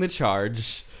leading the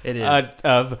charge. It is.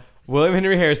 Of William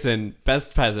Henry Harrison,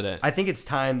 best president. I think it's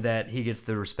time that he gets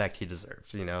the respect he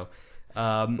deserves,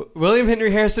 William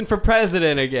Henry Harrison for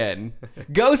president again.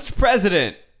 Ghost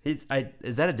president. Is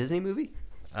that a Disney movie?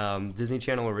 Disney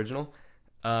Channel original.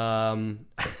 The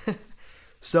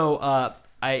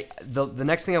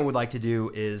next thing I would like to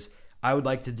do is I would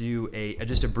like to do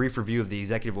just a brief review of the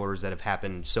executive orders that have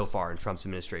happened so far in Trump's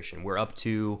administration. We're up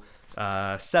to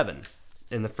 7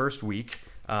 in the first week,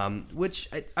 which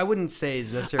I wouldn't say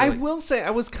is necessarily... I will say I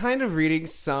was kind of reading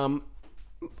some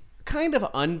kind of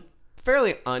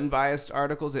fairly unbiased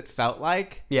articles, it felt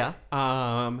like. Yeah.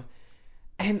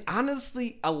 And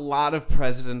honestly, a lot of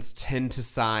presidents tend to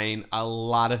sign a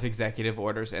lot of executive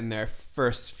orders in their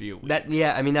first few weeks.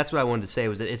 That's what I wanted to say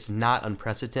was that it's not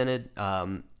unprecedented.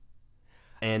 And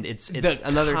it's the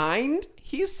another kind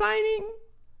he's signing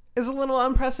is a little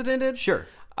unprecedented. Sure.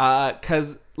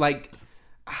 Because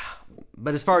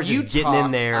but as far as just getting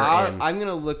in there, I'm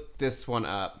gonna look this one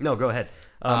up. No, go ahead.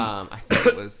 I think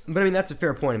it was. But that's a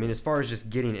fair point. As far as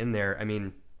just getting in there,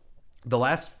 the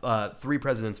last 3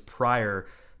 presidents prior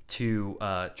to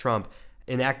Trump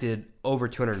enacted over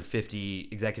 250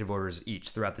 executive orders each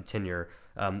throughout the tenure.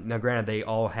 Now, granted, they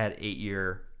all had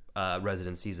 8-year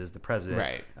residencies as the president.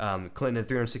 Right. Clinton had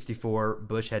 364.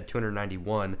 Bush had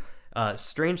 291.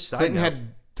 Strange side Clinton note. had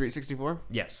 364?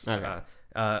 Yes. Okay.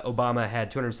 Obama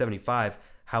had 275.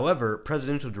 However,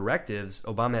 presidential directives,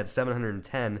 Obama had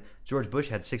 710, George Bush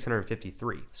had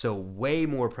 653. So way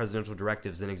more presidential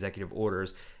directives than executive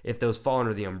orders. If those fall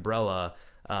under the umbrella,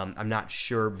 I'm not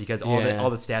sure because all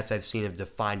the stats I've seen have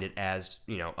defined it as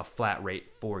a flat rate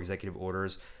for executive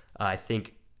orders. I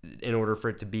think in order for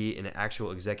it to be an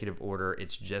actual executive order,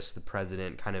 it's just the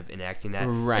president kind of enacting that.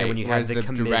 Right. And when you have the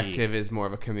committee, directive is more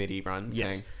of a committee run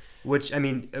thing. Which, Bush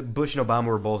and Obama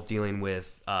were both dealing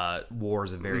with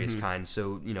wars of various kinds.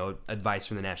 So, advice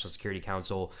from the National Security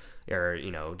Council or,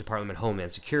 Department of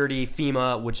Homeland Security,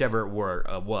 FEMA, whichever it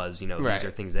was, these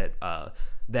are things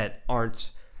that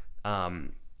aren't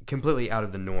completely out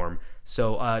of the norm.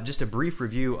 So, just a brief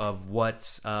review of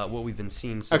what we've been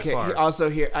seeing so far. Okay, also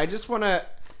here, I just want to,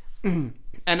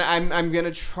 and I'm going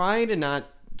to try to not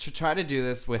to try to do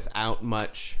this without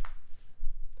much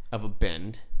of a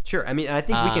bend. Sure. I mean, I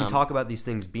think we can talk about these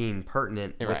things being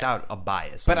pertinent without a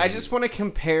bias. But I just want to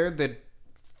compare the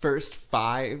first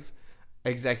 5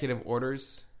 executive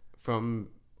orders from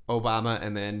Obama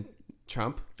and then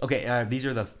Trump. Okay, these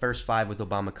are the first 5 with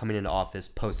Obama coming into office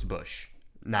post-Bush,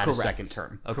 not a second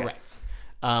term. Okay. Correct.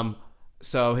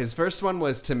 So his first one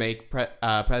was to make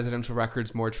presidential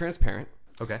records more transparent.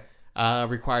 Okay.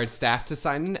 Required staff to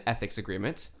sign an ethics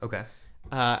agreement. Okay.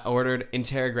 Ordered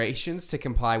interrogations to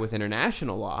comply with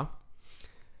international law.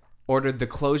 Ordered the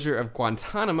closure of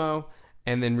Guantanamo,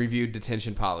 and then reviewed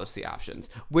detention policy options.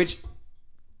 Which,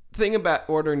 thing about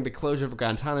ordering the closure of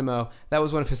Guantanamo, that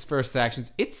was one of his first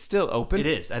actions. It's still open. It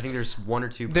is. I think there's 1 or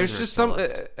 2 There's just some...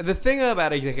 the thing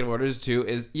about executive orders, too,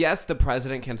 is, yes, the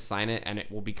president can sign it, and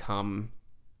it will become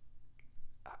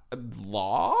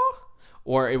law,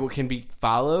 or can be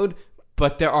followed,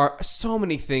 but there are so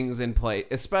many things in play,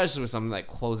 especially with something like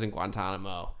closing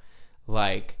Guantanamo,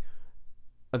 like,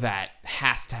 that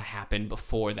has to happen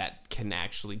before that can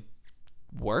actually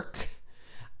work.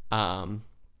 And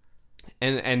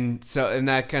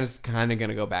that kind of going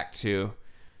to go back to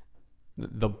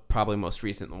the probably most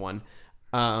recent one.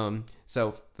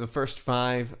 So the first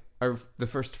 5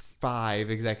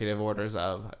 executive orders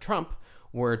of Trump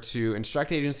were to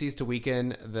instruct agencies to weaken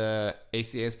the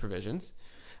ACA's provisions,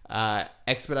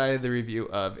 expedited the review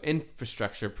of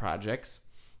infrastructure projects,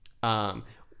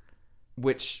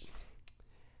 which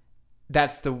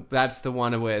that's the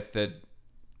one with the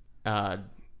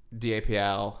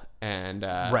DAPL and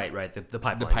right the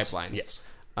pipelines. The pipelines. Yes.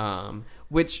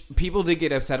 Which people did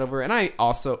get upset over, and I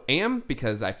also am,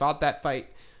 because I fought that fight.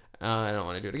 I don't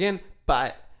want to do it again,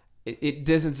 but it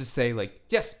doesn't just say like,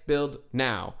 yes, build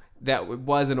now. That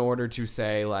was in order to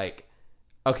say like,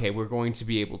 okay, we're going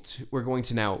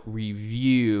to now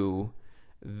review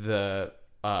the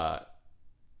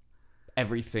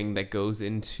everything that goes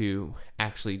into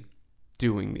actually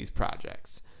doing these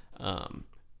projects.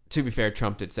 To be fair,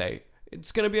 Trump did say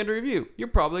it's going to be under review. You're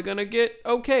probably going to get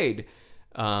okayed.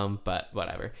 But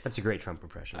whatever. That's a great Trump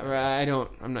impression.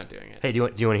 I'm not doing it. Hey, do you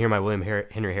want to hear my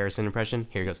Henry Harrison impression?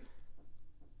 Here he goes.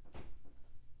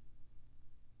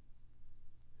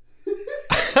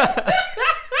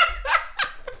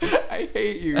 I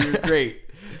hate you. You're great.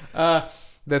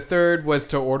 The third was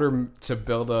to order to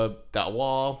build that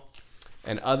wall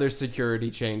and other security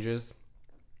changes.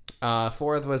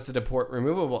 Fourth was to deport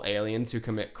removable aliens who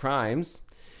commit crimes.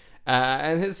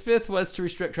 And his fifth was to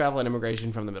restrict travel and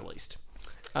immigration from the Middle East.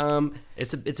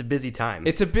 It's a busy time.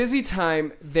 It's a busy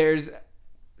time. There's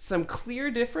some clear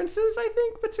differences, I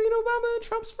think, between Obama and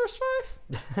Trump's first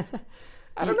 5.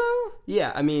 I don't know.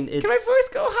 Yeah, I mean, can my voice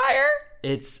go higher?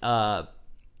 It's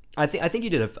I think you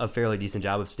did a fairly decent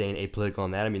job of staying apolitical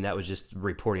on that. I mean, that was just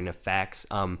reporting of facts.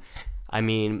 I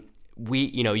mean,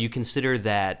 you consider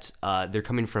that they're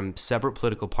coming from separate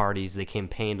political parties. They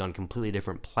campaigned on completely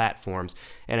different platforms.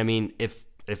 And I mean, if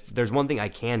there's one thing I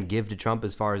can give to Trump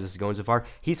as far as this is going so far,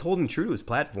 he's holding true to his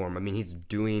platform. I mean, he's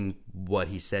doing what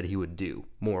he said he would do,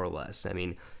 more or less. I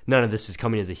mean, none of this is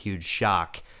coming as a huge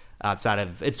shock outside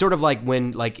of, it's sort of like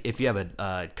when, like, if you have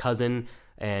a cousin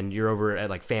and you're over at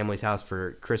like family's house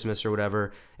for Christmas or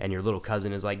whatever, and your little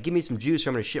cousin is like, give me some juice or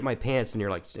I'm going to shit my pants. And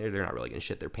you're like, they're not really going to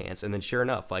shit their pants. And then sure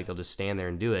enough, like, they'll just stand there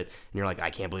and do it. And you're like,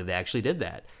 I can't believe they actually did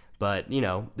that. But,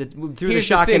 through the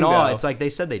shock and awe, it's like they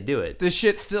said they'd do it. The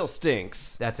shit still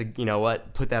stinks. That's you know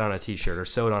what? Put that on a t-shirt or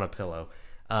sew it on a pillow.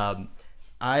 No,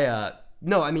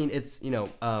 I mean, it's,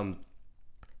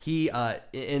 he,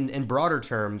 in broader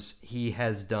terms, he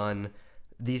has done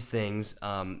these things,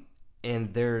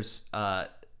 and there's,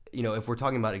 if we're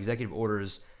talking about executive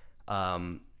orders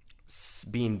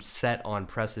being set on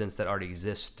precedents that already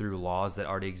exist through laws that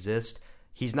already exist,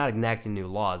 he's not enacting new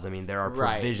laws. I mean, there are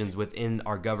provisions within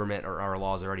our government or our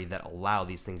laws already that allow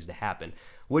these things to happen,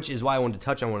 which is why I wanted to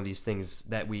touch on one of these things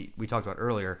that we talked about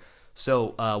earlier.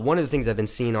 So one of the things I've been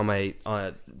seeing on my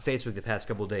Facebook the past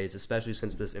couple of days, especially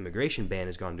since this immigration ban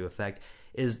has gone into effect,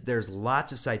 is there's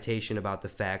lots of citation about the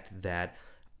fact that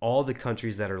all the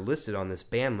countries that are listed on this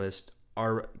ban list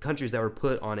are countries that were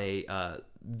put on a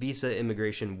visa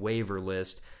immigration waiver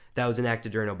list that was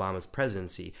enacted during Obama's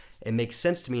presidency. It makes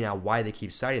sense to me now why they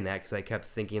keep citing that, because I kept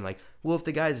thinking, like, well, if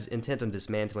the guy's intent on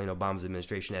dismantling Obama's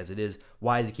administration as it is,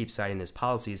 why does he keep citing his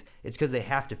policies? It's because they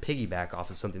have to piggyback off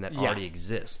of something that already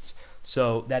exists.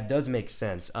 So that does make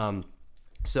sense.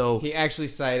 So he actually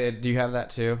cited, do you have that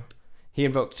too? He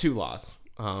invoked 2 laws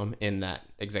in that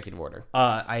executive order.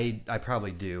 I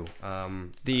probably do.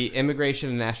 The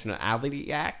Immigration and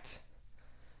Nationality Act,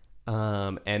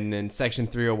 and then Section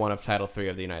 301 of Title III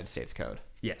of the United States Code.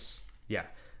 Yes. Yeah.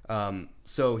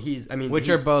 So he's, I mean, which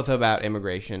are both about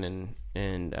immigration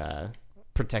and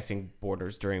protecting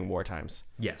borders during war times.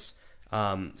 Yes.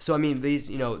 So I mean, these,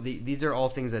 these are all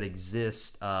things that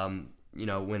exist.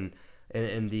 When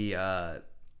in the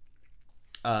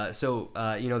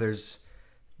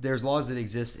there's laws that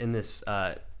exist in this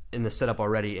setup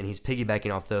already, and he's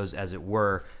piggybacking off those, as it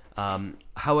were.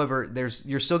 However,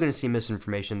 you're still going to see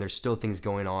misinformation. There's still things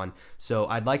going on. So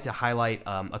I'd like to highlight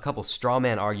a couple straw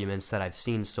man arguments that I've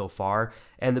seen so far,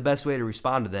 and the best way to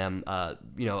respond to them,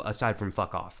 aside from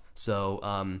fuck off. So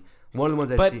one of the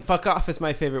ones I've seen. But fuck off is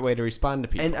my favorite way to respond to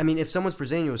people. And I mean, if someone's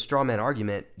presenting you a straw man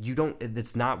argument,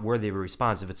 it's not worthy of a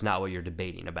response if it's not what you're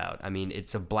debating about. I mean,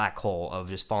 it's a black hole of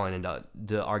just falling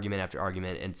into argument after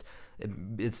argument, and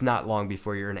it's not long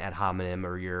before you're an ad hominem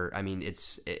or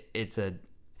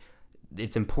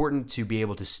it's important to be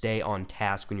able to stay on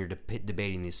task when you're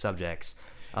debating these subjects.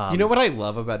 You know what I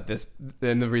love about this,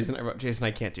 and the reason I wrote Jason,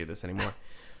 I can't do this anymore.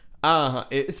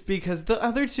 It's because the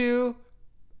other two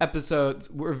episodes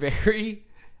were very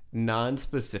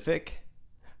non-specific,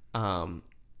 and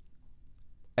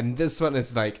this one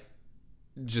is like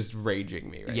just raging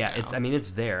me right now.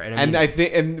 It's there, I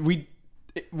think,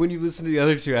 when you listen to the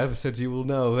other two episodes, you will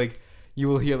know, like, you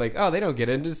will hear like, oh, they don't get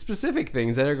into specific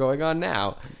things that are going on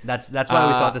now. That's why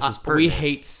we thought this was pertinent. I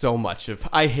hate so much of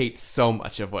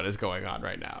what is going on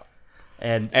right now.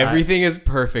 And everything is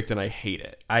perfect, and I hate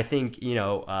it. I think,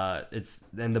 and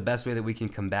the best way that we can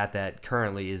combat that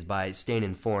currently is by staying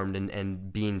informed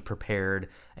and being prepared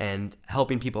and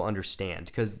helping people understand,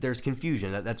 because there's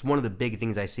confusion. That's one of the big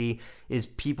things I see is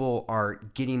people are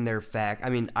getting their fact. I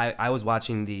mean, I was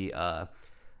watching the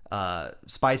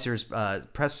Spicer's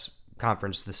press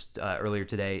conference this earlier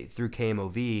today through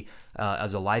KMOV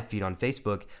as a live feed on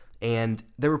Facebook, and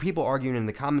there were people arguing in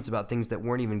the comments about things that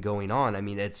weren't even going on. I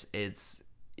mean, it's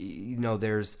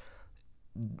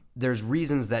there's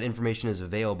reasons that information is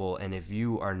available, and if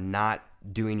you are not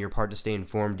doing your part to stay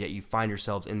informed, yet you find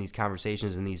yourselves in these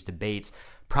conversations and these debates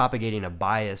propagating a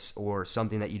bias or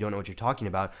something that you don't know what you're talking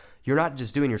about, you're not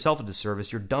just doing yourself a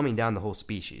disservice, you're dumbing down the whole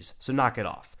species. So knock it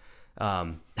off.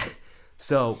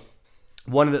 So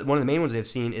one of the main ones I've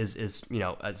seen is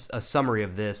a summary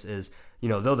of this is,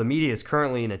 though the media is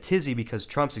currently in a tizzy because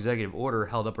Trump's executive order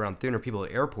held up around 300 people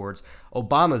at airports,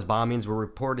 Obama's bombings were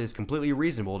reported as completely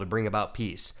reasonable to bring about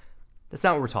peace. That's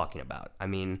not what we're talking about. I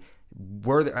mean,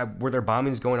 were there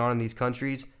bombings going on in these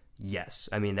countries? Yes.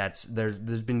 I mean, there's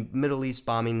been Middle East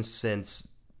bombings since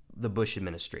the Bush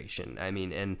administration. I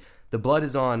mean, and the blood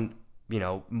is on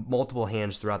multiple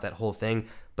hands throughout that whole thing.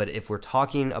 But if we're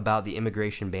talking about the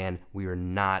immigration ban, we are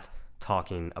not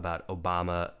talking about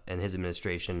Obama and his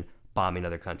administration bombing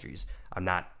other countries. I'm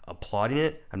not applauding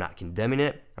it. I'm not condemning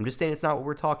it. I'm just saying it's not what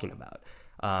we're talking about.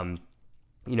 Another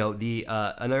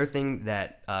thing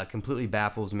that completely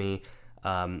baffles me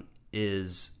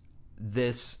is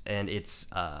this, and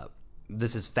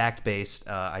this is fact-based.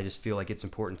 I just feel like it's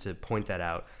important to point that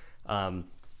out.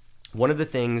 One of the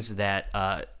things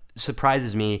that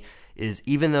surprises me is,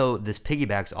 even though this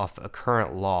piggybacks off a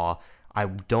current law, I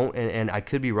don't, and I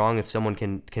could be wrong. If someone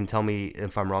can tell me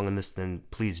if I'm wrong on this, then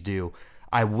please do.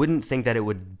 I wouldn't think that it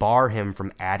would bar him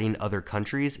from adding other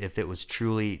countries if it was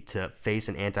truly to face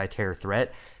an anti-terror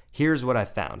threat. Here's what I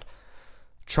found.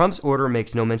 Trump's order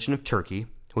makes no mention of Turkey,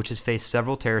 which has faced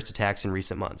several terrorist attacks in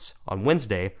recent months. On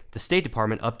Wednesday, the State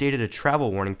Department updated a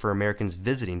travel warning for Americans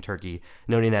visiting Turkey,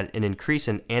 noting that an increase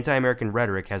in anti-American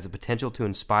rhetoric has the potential to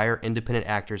inspire independent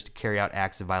actors to carry out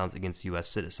acts of violence against U.S.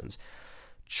 citizens.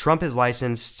 Trump has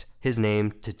licensed his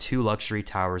name to 2 luxury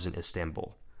towers in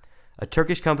Istanbul. A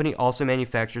Turkish company also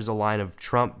manufactures a line of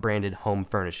Trump-branded home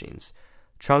furnishings.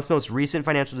 Trump's most recent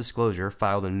financial disclosure,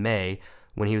 filed in May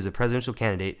when he was a presidential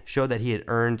candidate, showed that he had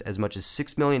earned as much as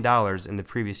 $6 million in the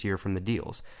previous year from the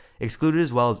deals. Excluded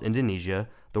as well as Indonesia,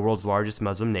 the world's largest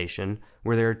Muslim nation,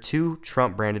 where there are 2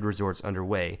 Trump-branded resorts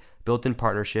underway, built in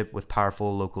partnership with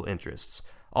powerful local interests.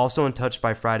 Also untouched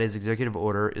by Friday's executive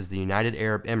order is the United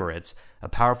Arab Emirates, a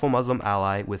powerful Muslim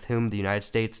ally with whom the United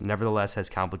States nevertheless has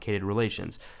complicated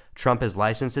relations. Trump has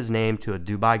licensed his name to a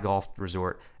Dubai golf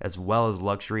resort, as well as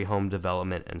luxury home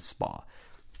development and spa.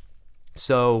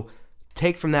 So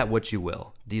take from that what you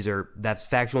will. That's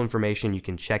factual information. You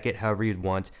can check it however you'd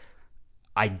want.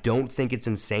 I don't think it's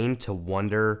insane to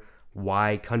wonder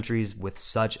why countries with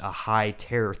such a high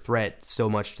terror threat, so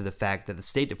much to the fact that the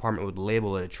State Department would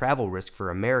label it a travel risk for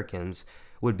Americans,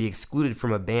 would be excluded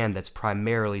from a ban that's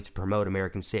primarily to promote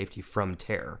American safety from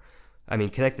terror. I mean,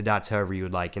 connect the dots however you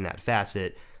would like in that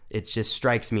facet. It just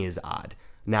strikes me as odd.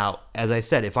 Now, as I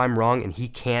said, if I'm wrong and he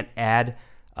can't add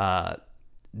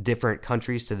different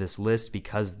countries to this list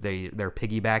because they're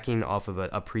piggybacking off of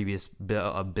a previous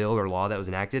bill or law that was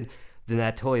enacted, then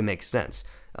that totally makes sense.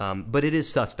 But it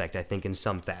is suspect, I think, in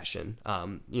some fashion.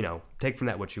 Take from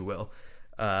that what you will.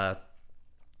 I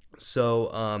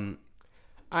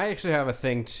actually have a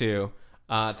thing too,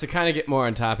 to kind of get more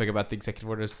on topic about the executive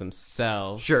orders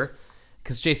themselves. Sure.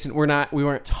 Because Jason, we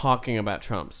weren't talking about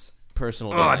Trump's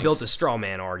personal. I built a straw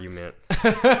man argument.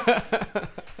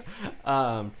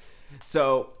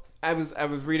 So I was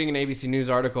reading an ABC News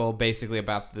article basically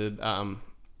about the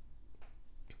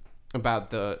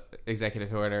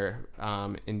executive order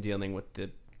in dealing with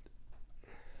the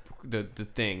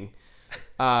thing.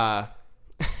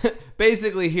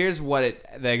 Basically, here's what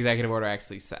the executive order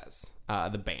actually says.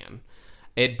 The ban.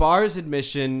 It bars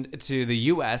admission to the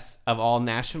U.S. of all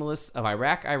nationalists of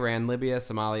Iraq, Iran, Libya,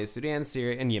 Somalia, Sudan,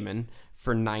 Syria, and Yemen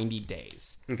for 90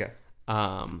 days. Okay.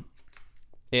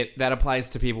 That applies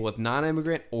to people with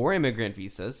non-immigrant or immigrant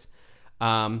visas.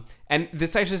 And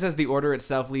this actually says the order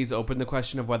itself leaves open the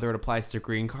question of whether it applies to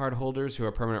green card holders who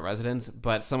are permanent residents,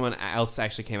 but someone else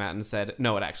actually came out and said,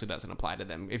 no, it actually doesn't apply to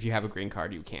them. If you have a green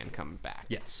card, you can come back.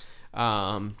 Yes.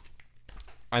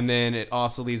 And then it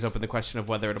also leaves open the question of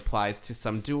whether it applies to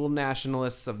some dual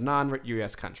nationalists of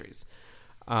non-U.S. countries.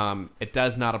 It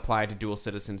does not apply to dual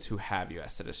citizens who have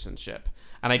U.S. citizenship.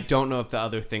 And I don't know if the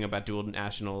other thing about dual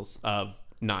nationals of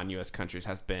non-U.S. countries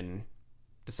has been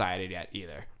decided yet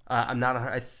either.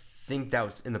 I think that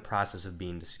was in the process of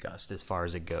being discussed as far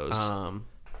as it goes.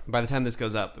 By the time this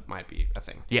goes up, it might be a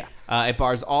thing. Yeah. It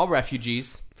bars all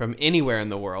refugees from anywhere in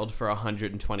the world for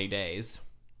 120 days.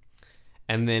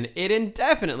 And then it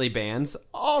indefinitely bans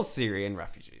all Syrian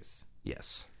refugees.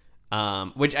 Yes.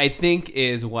 Which I think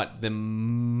is what the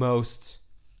most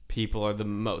people are the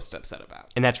most upset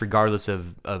about. And that's regardless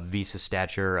of visa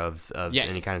stature, of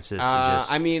any kind of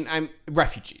citizenship. I'm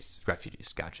refugees.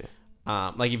 Refugees, gotcha.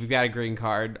 Like if you've got a green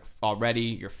card already,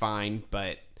 you're fine,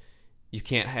 but you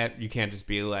can't just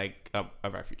be like a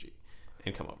refugee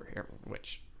and come over here.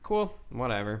 Which cool,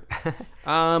 whatever.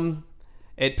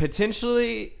 It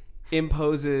potentially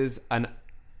imposes an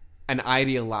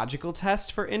ideological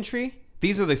test for entry.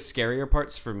 These are the scarier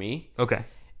parts for me. Okay.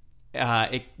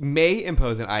 It may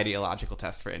impose an ideological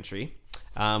test for entry,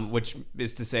 which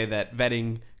is to say that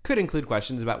vetting could include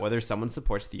questions about whether someone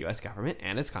supports the U.S. government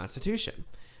and its constitution,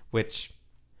 which...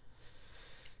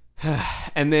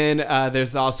 And then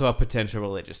there's also a potential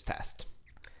religious test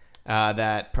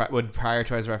that would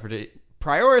prioritize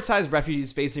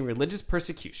refugees facing religious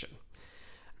persecution.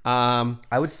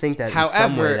 I would think that in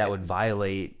some way that would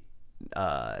violate,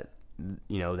 that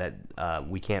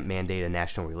we can't mandate a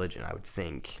national religion. I would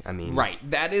think. I mean, right.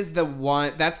 That is the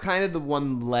one. That's kind of the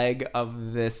one leg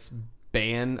of this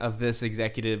ban of this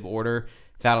executive order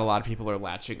that a lot of people are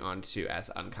latching onto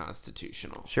as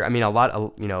unconstitutional. Sure. I mean,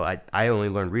 I only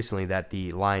learned recently that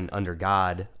the line "under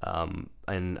God" and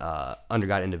 "under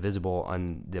God indivisible"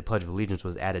 on the Pledge of Allegiance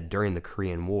was added during the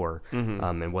Korean War,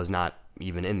 and was not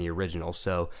even in the original.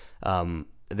 So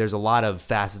there's a lot of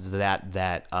facets of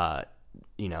that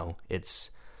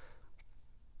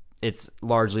it's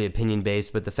largely opinion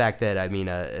based, but the fact that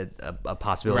a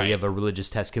possibility of a religious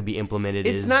test could be implemented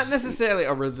it's not necessarily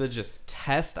a religious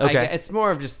test. Okay. It's more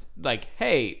of just like,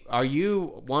 hey, are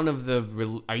you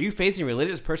facing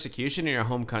religious persecution in your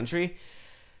home country?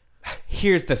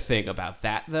 Here's the thing about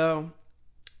that though.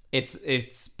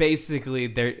 It's basically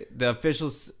the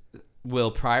officials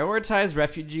will prioritize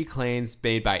refugee claims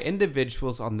made by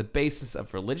individuals on the basis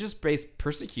of religious-based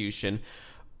persecution,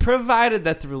 provided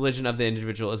that the religion of the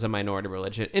individual is a minority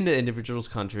religion in the individual's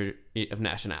country of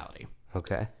nationality.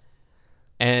 Okay.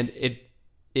 And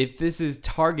if this is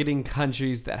targeting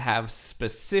countries that have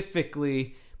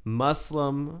specifically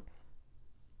Muslim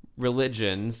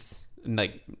religions,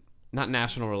 like not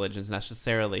national religions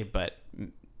necessarily, but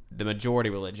the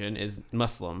majority religion is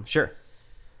Muslim. Sure.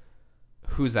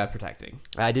 Who's that protecting?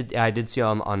 I did see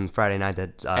on Friday night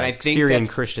that Syrian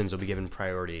Christians will be given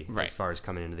priority as far as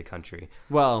coming into the country.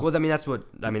 Well, that's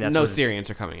no Syrians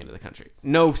are coming into the country.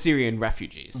 No Syrian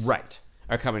refugees,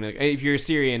 are coming. If you're a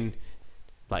Syrian,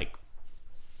 like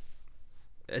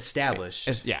established,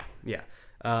 yeah.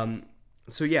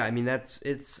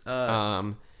 It's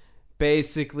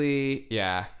basically,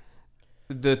 yeah.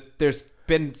 There's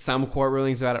been some court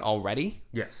rulings about it already.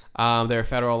 Yes. There are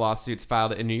federal lawsuits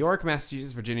filed in New York,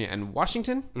 Massachusetts, Virginia, and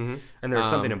Washington. Mm-hmm. And there's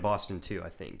something in Boston too, I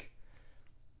think.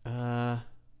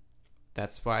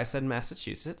 That's why I said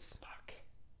Massachusetts. Fuck.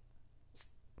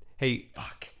 Hey,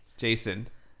 Jason.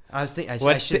 I was thinking.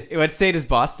 What state is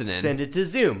Boston in? Send it to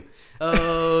Zoom.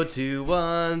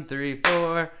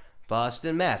 02134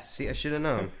 Boston, Mass. See, I should have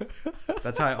known.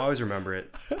 That's how I always remember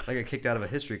it. I got kicked out of a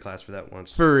history class for that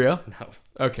once. For real? No.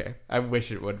 Okay. I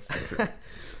wish it would.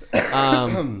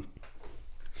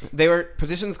 They were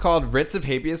petitions called writs of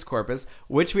habeas corpus,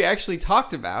 which we actually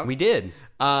talked about. We did.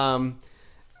 By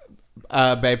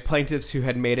plaintiffs who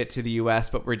had made it to the U.S.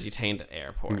 but were detained at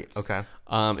airports. Okay.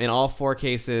 In all 4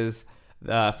 cases,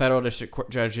 the federal district court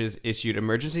judges issued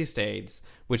emergency stays,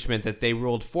 which meant that they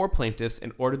ruled for plaintiffs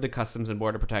and ordered the Customs and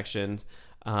Border Protections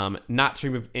not to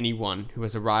remove anyone who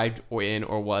has arrived or in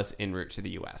or was en route to the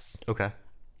U.S. Okay.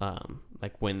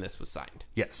 Like when this was signed.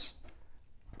 Yes.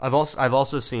 I've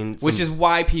also seen which is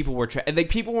why people were trapped. Like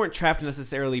people weren't trapped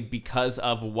necessarily because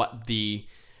of what the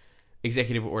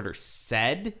executive order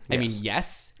said. Yes. I mean,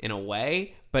 yes, in a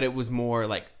way, but it was more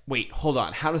like, wait, hold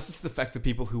on. How does this affect the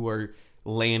people who are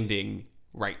landing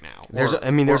right now? There's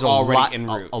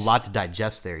a lot to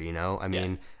digest there, you know? I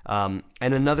mean, and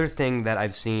another thing that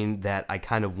I've seen that I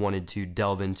kind of wanted to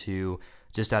delve into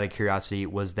just out of curiosity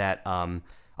was that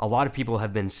a lot of people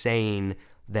have been saying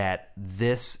that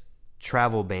this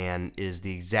travel ban is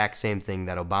the exact same thing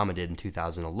that Obama did in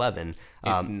 2011.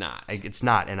 It's not. It's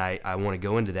not, and I want to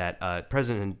go into that.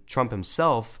 President Trump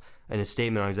himself, in a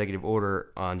statement on executive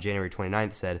order on January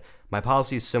 29th, said, "My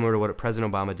policy is similar to what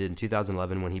President Obama did in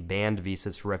 2011 when he banned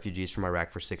visas for refugees from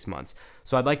Iraq for 6 months."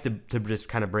 So I'd like to just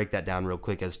kind of break that down real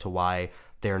quick as to why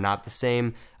they're not the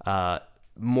same,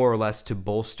 more or less to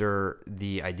bolster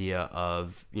the idea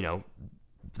of, you know,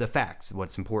 the facts,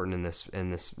 what's important in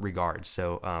this regard.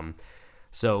 So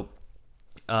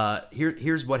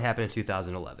here's what happened in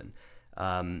 2011.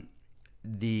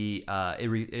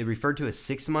 It referred to a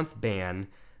 6-month ban,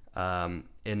 and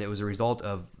it was a result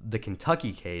of the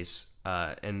Kentucky case,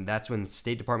 and that's when the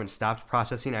State Department stopped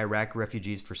processing Iraq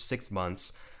refugees for 6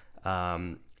 months,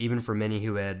 even for many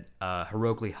who had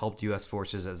heroically helped U.S.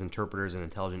 forces as interpreters and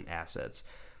intelligent assets.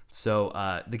 So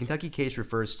the Kentucky case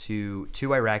refers to 2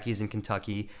 Iraqis in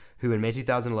Kentucky who in May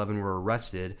 2011 were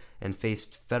arrested and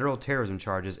faced federal terrorism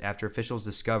charges after officials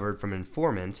discovered from an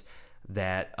informant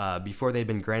that before they'd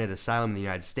been granted asylum in the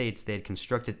United States, they had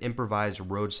constructed improvised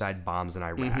roadside bombs in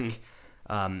Iraq.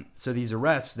 Mm-hmm. So these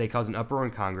arrests, they caused an uproar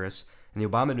in Congress, and the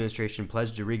Obama administration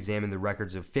pledged to re-examine the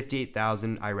records of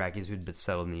 58,000 Iraqis who had been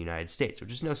settled in the United States,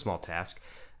 which is no small task.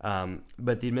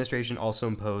 But the administration also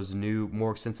imposed new,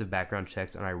 more extensive background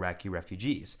checks on Iraqi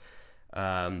refugees.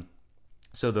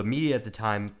 So the media at the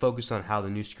time focused on how the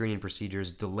new screening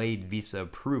procedures delayed visa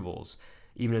approvals,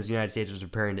 even as the United States was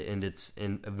preparing to end its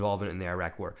involvement in the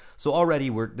Iraq War. So already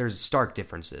there's stark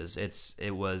differences.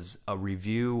 It was a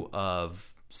review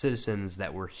of citizens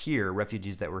that were here,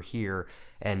 refugees that were here,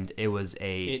 and it was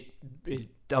a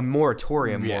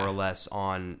moratorium, more or less,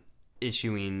 on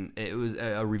issuing. It was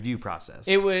a review process.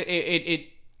 It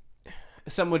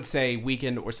some would say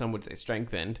weakened or some would say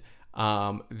strengthened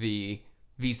the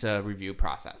visa review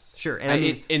process. Sure, and I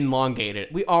mean, it elongated.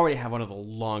 We already have one of the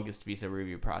longest visa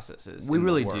review processes. We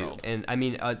really do, and I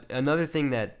mean another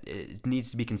thing that needs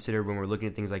to be considered when we're looking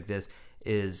at things like this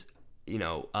is, you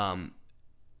know,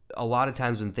 a lot of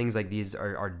times when things like these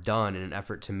are done in an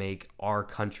effort to make our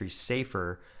country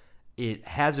safer, it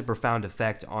has a profound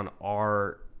effect on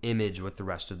our image with the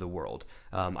rest of the world.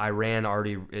 Iran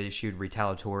already issued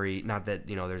retaliatory, not that,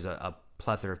 you know, there's a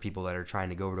plethora of people that are trying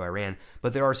to go over to Iran,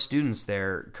 but there are students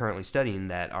there currently studying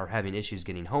that are having issues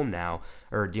getting home now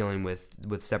or dealing with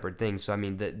separate things. So I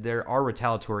mean, there are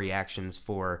retaliatory actions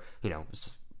for, you know,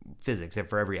 physics, and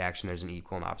for every action there's an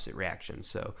equal and opposite reaction.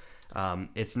 So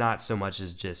it's not so much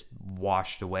as just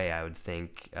washed away, I would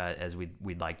think, as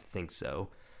we'd like to think so.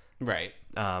 Right.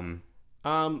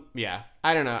 Yeah,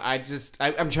 I don't know.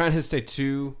 I'm trying to stay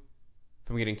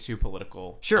from getting too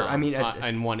political. Sure. I mean,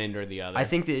 on one end or the other. I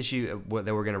think the issue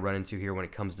that we're going to run into here when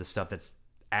it comes to stuff that's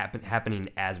happening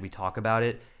as we talk about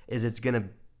it is it's going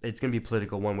to be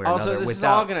political one way or another. Also, this is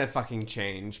all going to fucking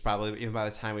change probably even by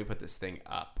the time we put this thing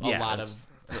up. A lot of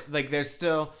like there's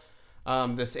still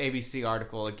this ABC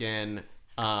article again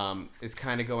is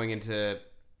kind of going into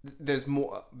there's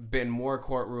been more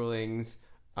court rulings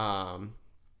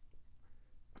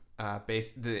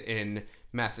based in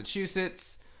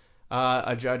Massachusetts.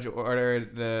 A judge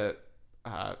ordered the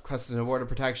Customs and Border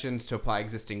Protections to apply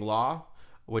existing law,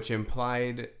 which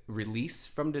implied release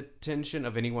from detention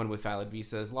of anyone with valid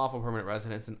visas, lawful permanent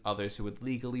residents, and others who would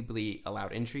legally be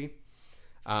allowed entry.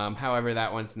 However,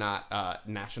 that one's not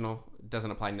national;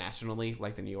 doesn't apply nationally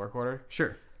like the New York order.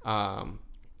 Sure.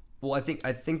 Well, I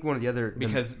think one of the other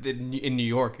because in New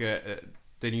York, the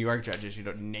New York judges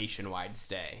nationwide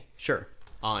stay. Sure.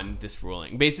 On this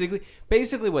ruling,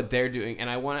 basically what they're doing, and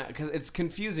I want to, because it's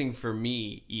confusing for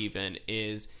me even,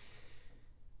 is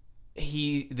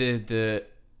the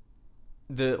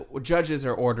the judges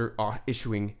are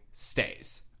issuing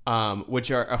stays,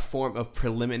 which are a form of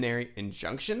preliminary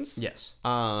injunctions. Yes.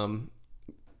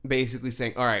 Basically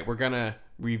saying, all right, we're going to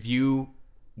review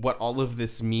what all of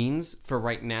this means for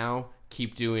right now.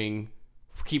 Keep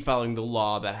following the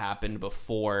law that happened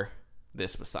before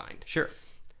this was signed. Sure.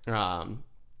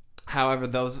 However,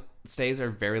 those stays are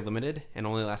very limited and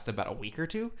only last about a week or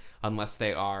two unless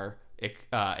they are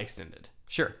extended.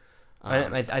 Sure.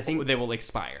 I think they will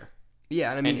expire.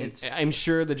 Yeah, I mean, I'm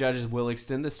sure the judges will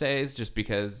extend the stays just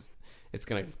because it's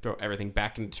going to throw everything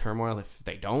back into turmoil if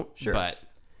they don't. Sure. But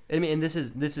I mean, and this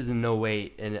is in no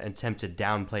way an attempt to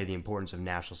downplay the importance of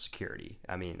national security.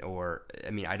 I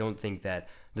don't think that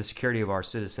the security of our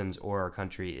citizens or our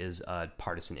country is a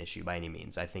partisan issue by any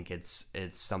means. I think it's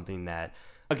something that.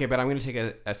 Okay, but I'm going to take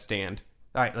a stand.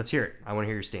 All right, let's hear it. I want to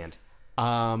hear your stand.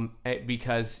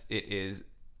 Because it is.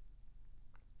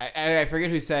 I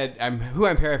forget who said who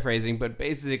I'm paraphrasing, but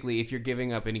basically, if you're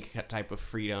giving up any type of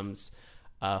freedoms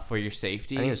for your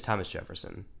safety, I think it was Thomas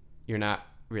Jefferson. You're not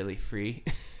really free,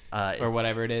 or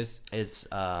whatever it is. It's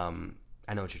I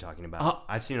know what you're talking about.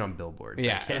 I've seen it on billboards.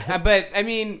 Yeah, but I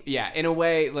mean, yeah, in a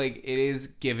way, like it is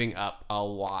giving up a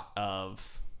lot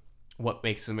of what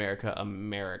makes America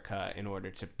America in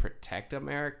order to protect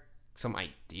America, some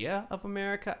idea of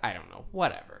America. I don't know,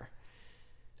 whatever.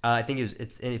 I think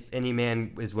it's if any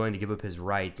man is willing to give up his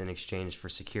rights in exchange for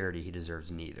security, he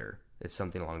deserves neither. It's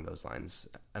something along those lines.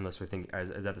 Unless we're thinking,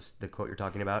 is that the quote you're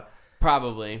talking about?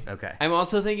 Probably. Okay. I'm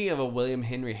also thinking of a William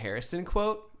Henry Harrison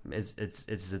quote. Is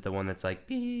it the one that's like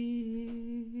beep?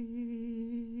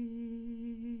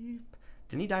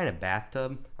 Didn't he die in a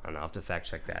bathtub? I don't know. I'll have to fact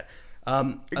check that.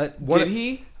 Did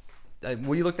he?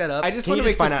 Will you look that up? I just want to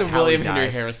make this the William Henry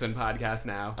Harrison podcast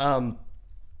now.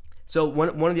 So one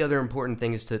of the other important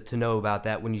things to know about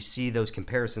that when you see those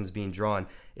comparisons being drawn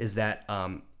is that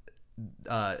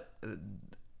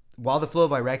while the flow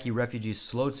of Iraqi refugees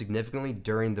slowed significantly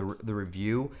during the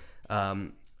review,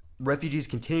 refugees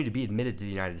continued to be admitted to the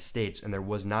United States, and there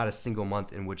was not a single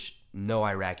month in which no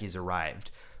Iraqis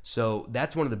arrived. So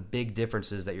that's one of the big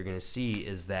differences that you're going to see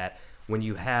is that when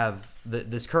you have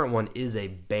this current one is a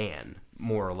ban,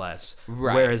 more or less,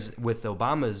 right. Whereas with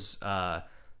Obama's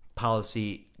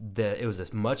policy, it was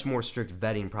a much more strict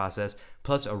vetting process,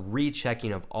 plus a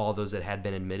rechecking of all those that had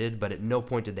been admitted, but at no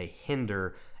point did they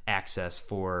hinder access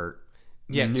for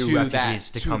new refugees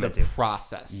to come into the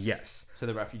process. Yes. So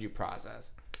the refugee process.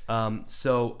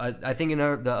 So I think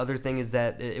the other thing is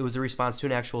that it was a response to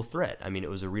an actual threat. I mean, it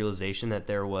was a realization that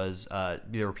there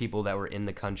were people that were in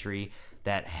the country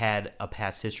that had a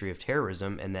past history of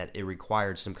terrorism and that it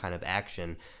required some kind of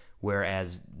action,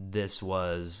 whereas this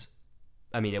was,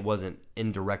 I mean, it wasn't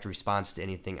in direct response to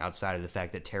anything outside of the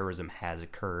fact that terrorism has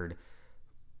occurred,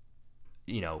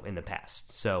 in the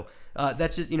past. So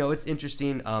that's just, it's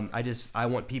interesting. I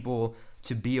want people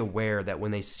to be aware that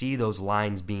when they see those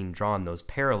lines being drawn, those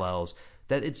parallels,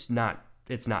 that it's not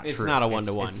true. It's not a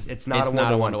one-to-one. It's not a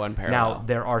one-to-one parallel. Now,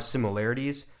 there are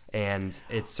similarities, and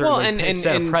it's certainly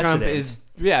set a precedent. Trump is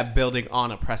building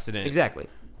on a precedent. Exactly.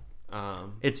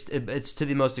 It's to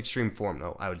the most extreme form,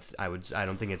 though. I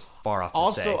don't think it's far off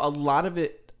to say. Also, a lot of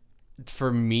it,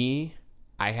 for me,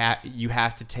 you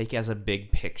have to take as a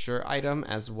big picture item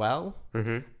as well.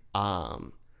 Mm-hmm.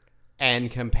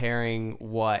 And comparing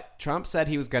what Trump said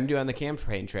he was going to do on the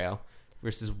campaign trail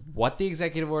versus what the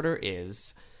executive order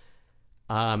is,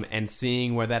 and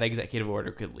seeing where that executive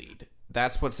order could lead.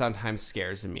 That's what sometimes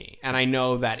scares me. And I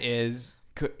know that is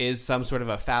some sort of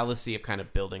a fallacy of kind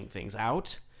of building things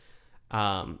out.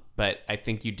 But I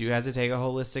think you do have to take a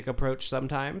holistic approach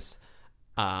sometimes.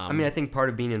 I think part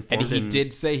of being informed... And he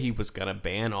did say he was going to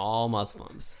ban all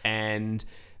Muslims. And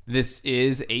this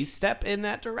is a step in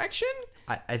that direction.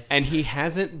 And he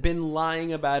hasn't been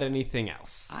lying about anything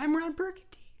else. I'm Ron Burgundy.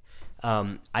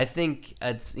 I think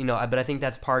it's, but I think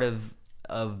that's part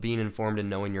of being informed and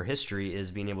knowing your history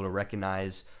is being able to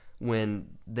recognize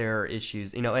when there are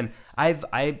issues, and I've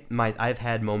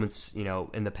had moments,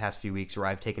 in the past few weeks where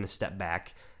I've taken a step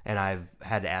back and I've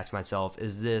had to ask myself,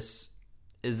 is this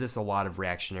a lot of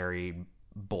reactionary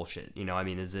bullshit?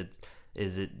 Is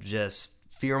it just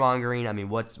fear mongering? I mean,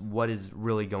 what is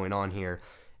really going on here?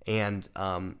 And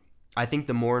I think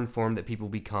the more informed that people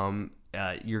become,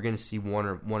 you're going to see one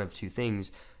of two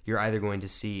things. You're either going to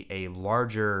see a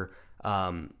larger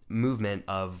movement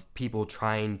of people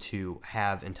trying to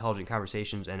have intelligent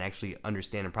conversations and actually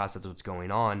understand and process what's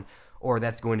going on, or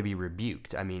that's going to be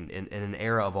rebuked. I mean, in an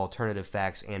era of alternative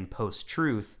facts and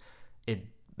post-truth, it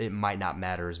might not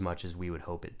matter as much as we would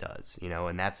hope it does,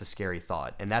 and that's a scary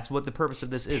thought. And that's what the purpose of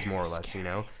this is, more or less,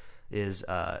 is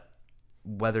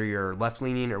whether you're left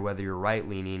leaning or whether you're right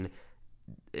leaning,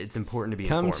 it's important to be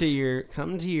come informed.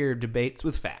 come to your debates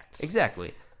with facts.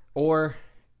 Exactly. Or,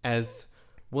 as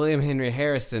William Henry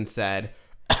Harrison said,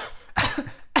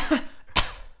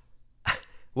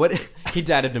 What? he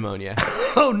died of pneumonia.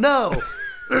 Oh no!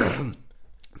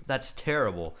 That's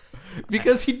terrible.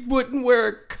 Because he wouldn't wear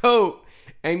a coat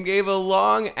and gave a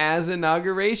long-ass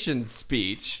inauguration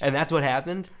speech. And that's what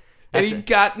happened? And he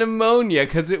got pneumonia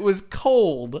because it was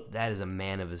cold. That is a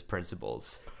man of his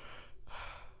principles.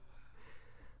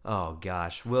 Oh,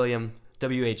 gosh. William,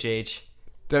 WHH.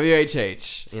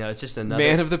 WHH. You know, it's just another...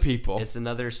 Man of the people. It's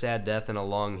another sad death in a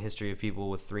long history of people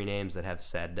with 3 names that have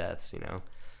sad deaths, you know?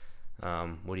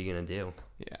 What are you going to do?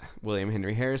 Yeah. William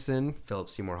Henry Harrison. Philip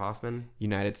Seymour Hoffman.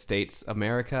 United States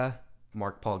America.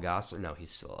 Mark Paul Gosselaar. No,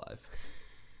 he's still alive.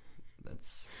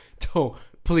 That's... Don't.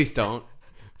 Please don't.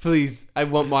 Please. I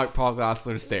want Mark Paul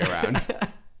Gosselaar to stay around.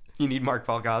 You need Mark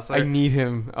Paul Gosselaar? I need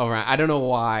him around. I don't know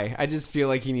why. I just feel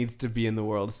like he needs to be in the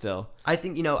world still. I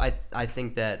think, you know, I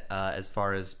think that as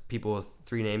far as people with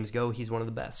 3 names go, he's one of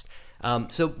the best.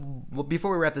 So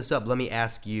before we wrap this up, let me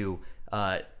ask you,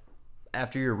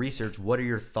 after your research, what are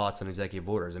your thoughts on executive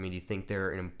orders? I mean, do you think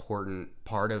they're an important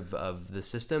part of the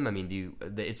system? I mean,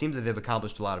 it seems that they've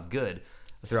accomplished a lot of good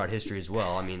throughout history as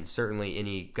well. I mean, certainly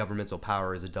any governmental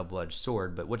power is a double-edged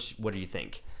sword, but what do you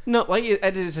think? No, like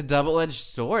it's a double-edged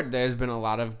sword. There's been a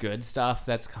lot of good stuff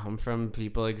that's come from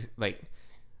people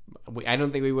I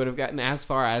don't think we would have gotten as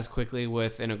far as quickly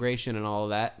with integration and all of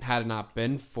that had it not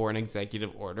been for an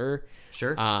executive order.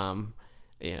 Sure.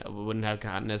 We wouldn't have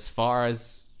gotten as far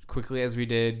as quickly as we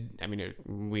did. I mean,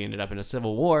 we ended up in a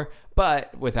civil war,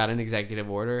 but without an executive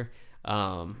order.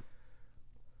 But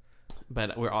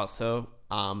we're also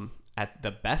at the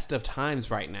best of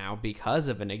times right now because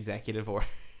of an executive order.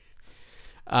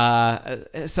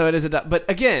 So it is but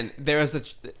again, there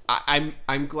is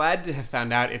I'm glad to have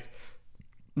found out it's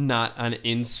not an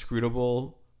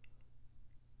inscrutable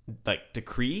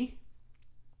decree,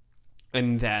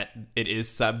 and that it is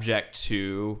subject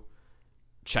to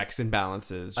checks and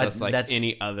balances, just like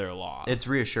any other law. It's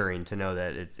reassuring to know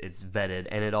that it's vetted,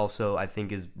 and it also, I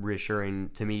think, is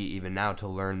reassuring to me even now to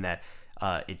learn that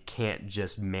it can't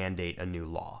just mandate a new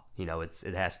law. You know, it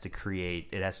has to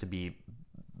be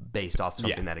based off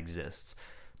something that exists.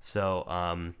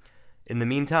 So, in the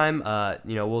meantime,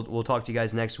 we'll talk to you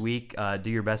guys next week. Do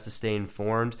your best to stay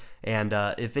informed, and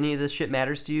if any of this shit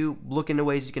matters to you, look into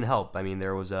ways you can help. I mean,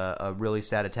 there was a really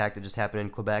sad attack that just happened in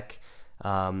Quebec,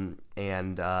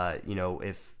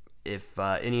 if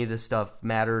any of this stuff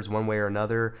matters one way or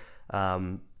another,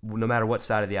 no matter what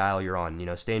side of the aisle you're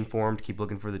on, stay informed, keep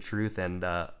looking for the truth, and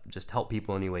just help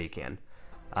people any way you can.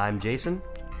 I'm Jason.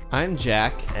 I'm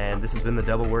Jack. And this has been the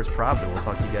Devil Wears Pravda. We'll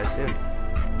talk to you guys soon.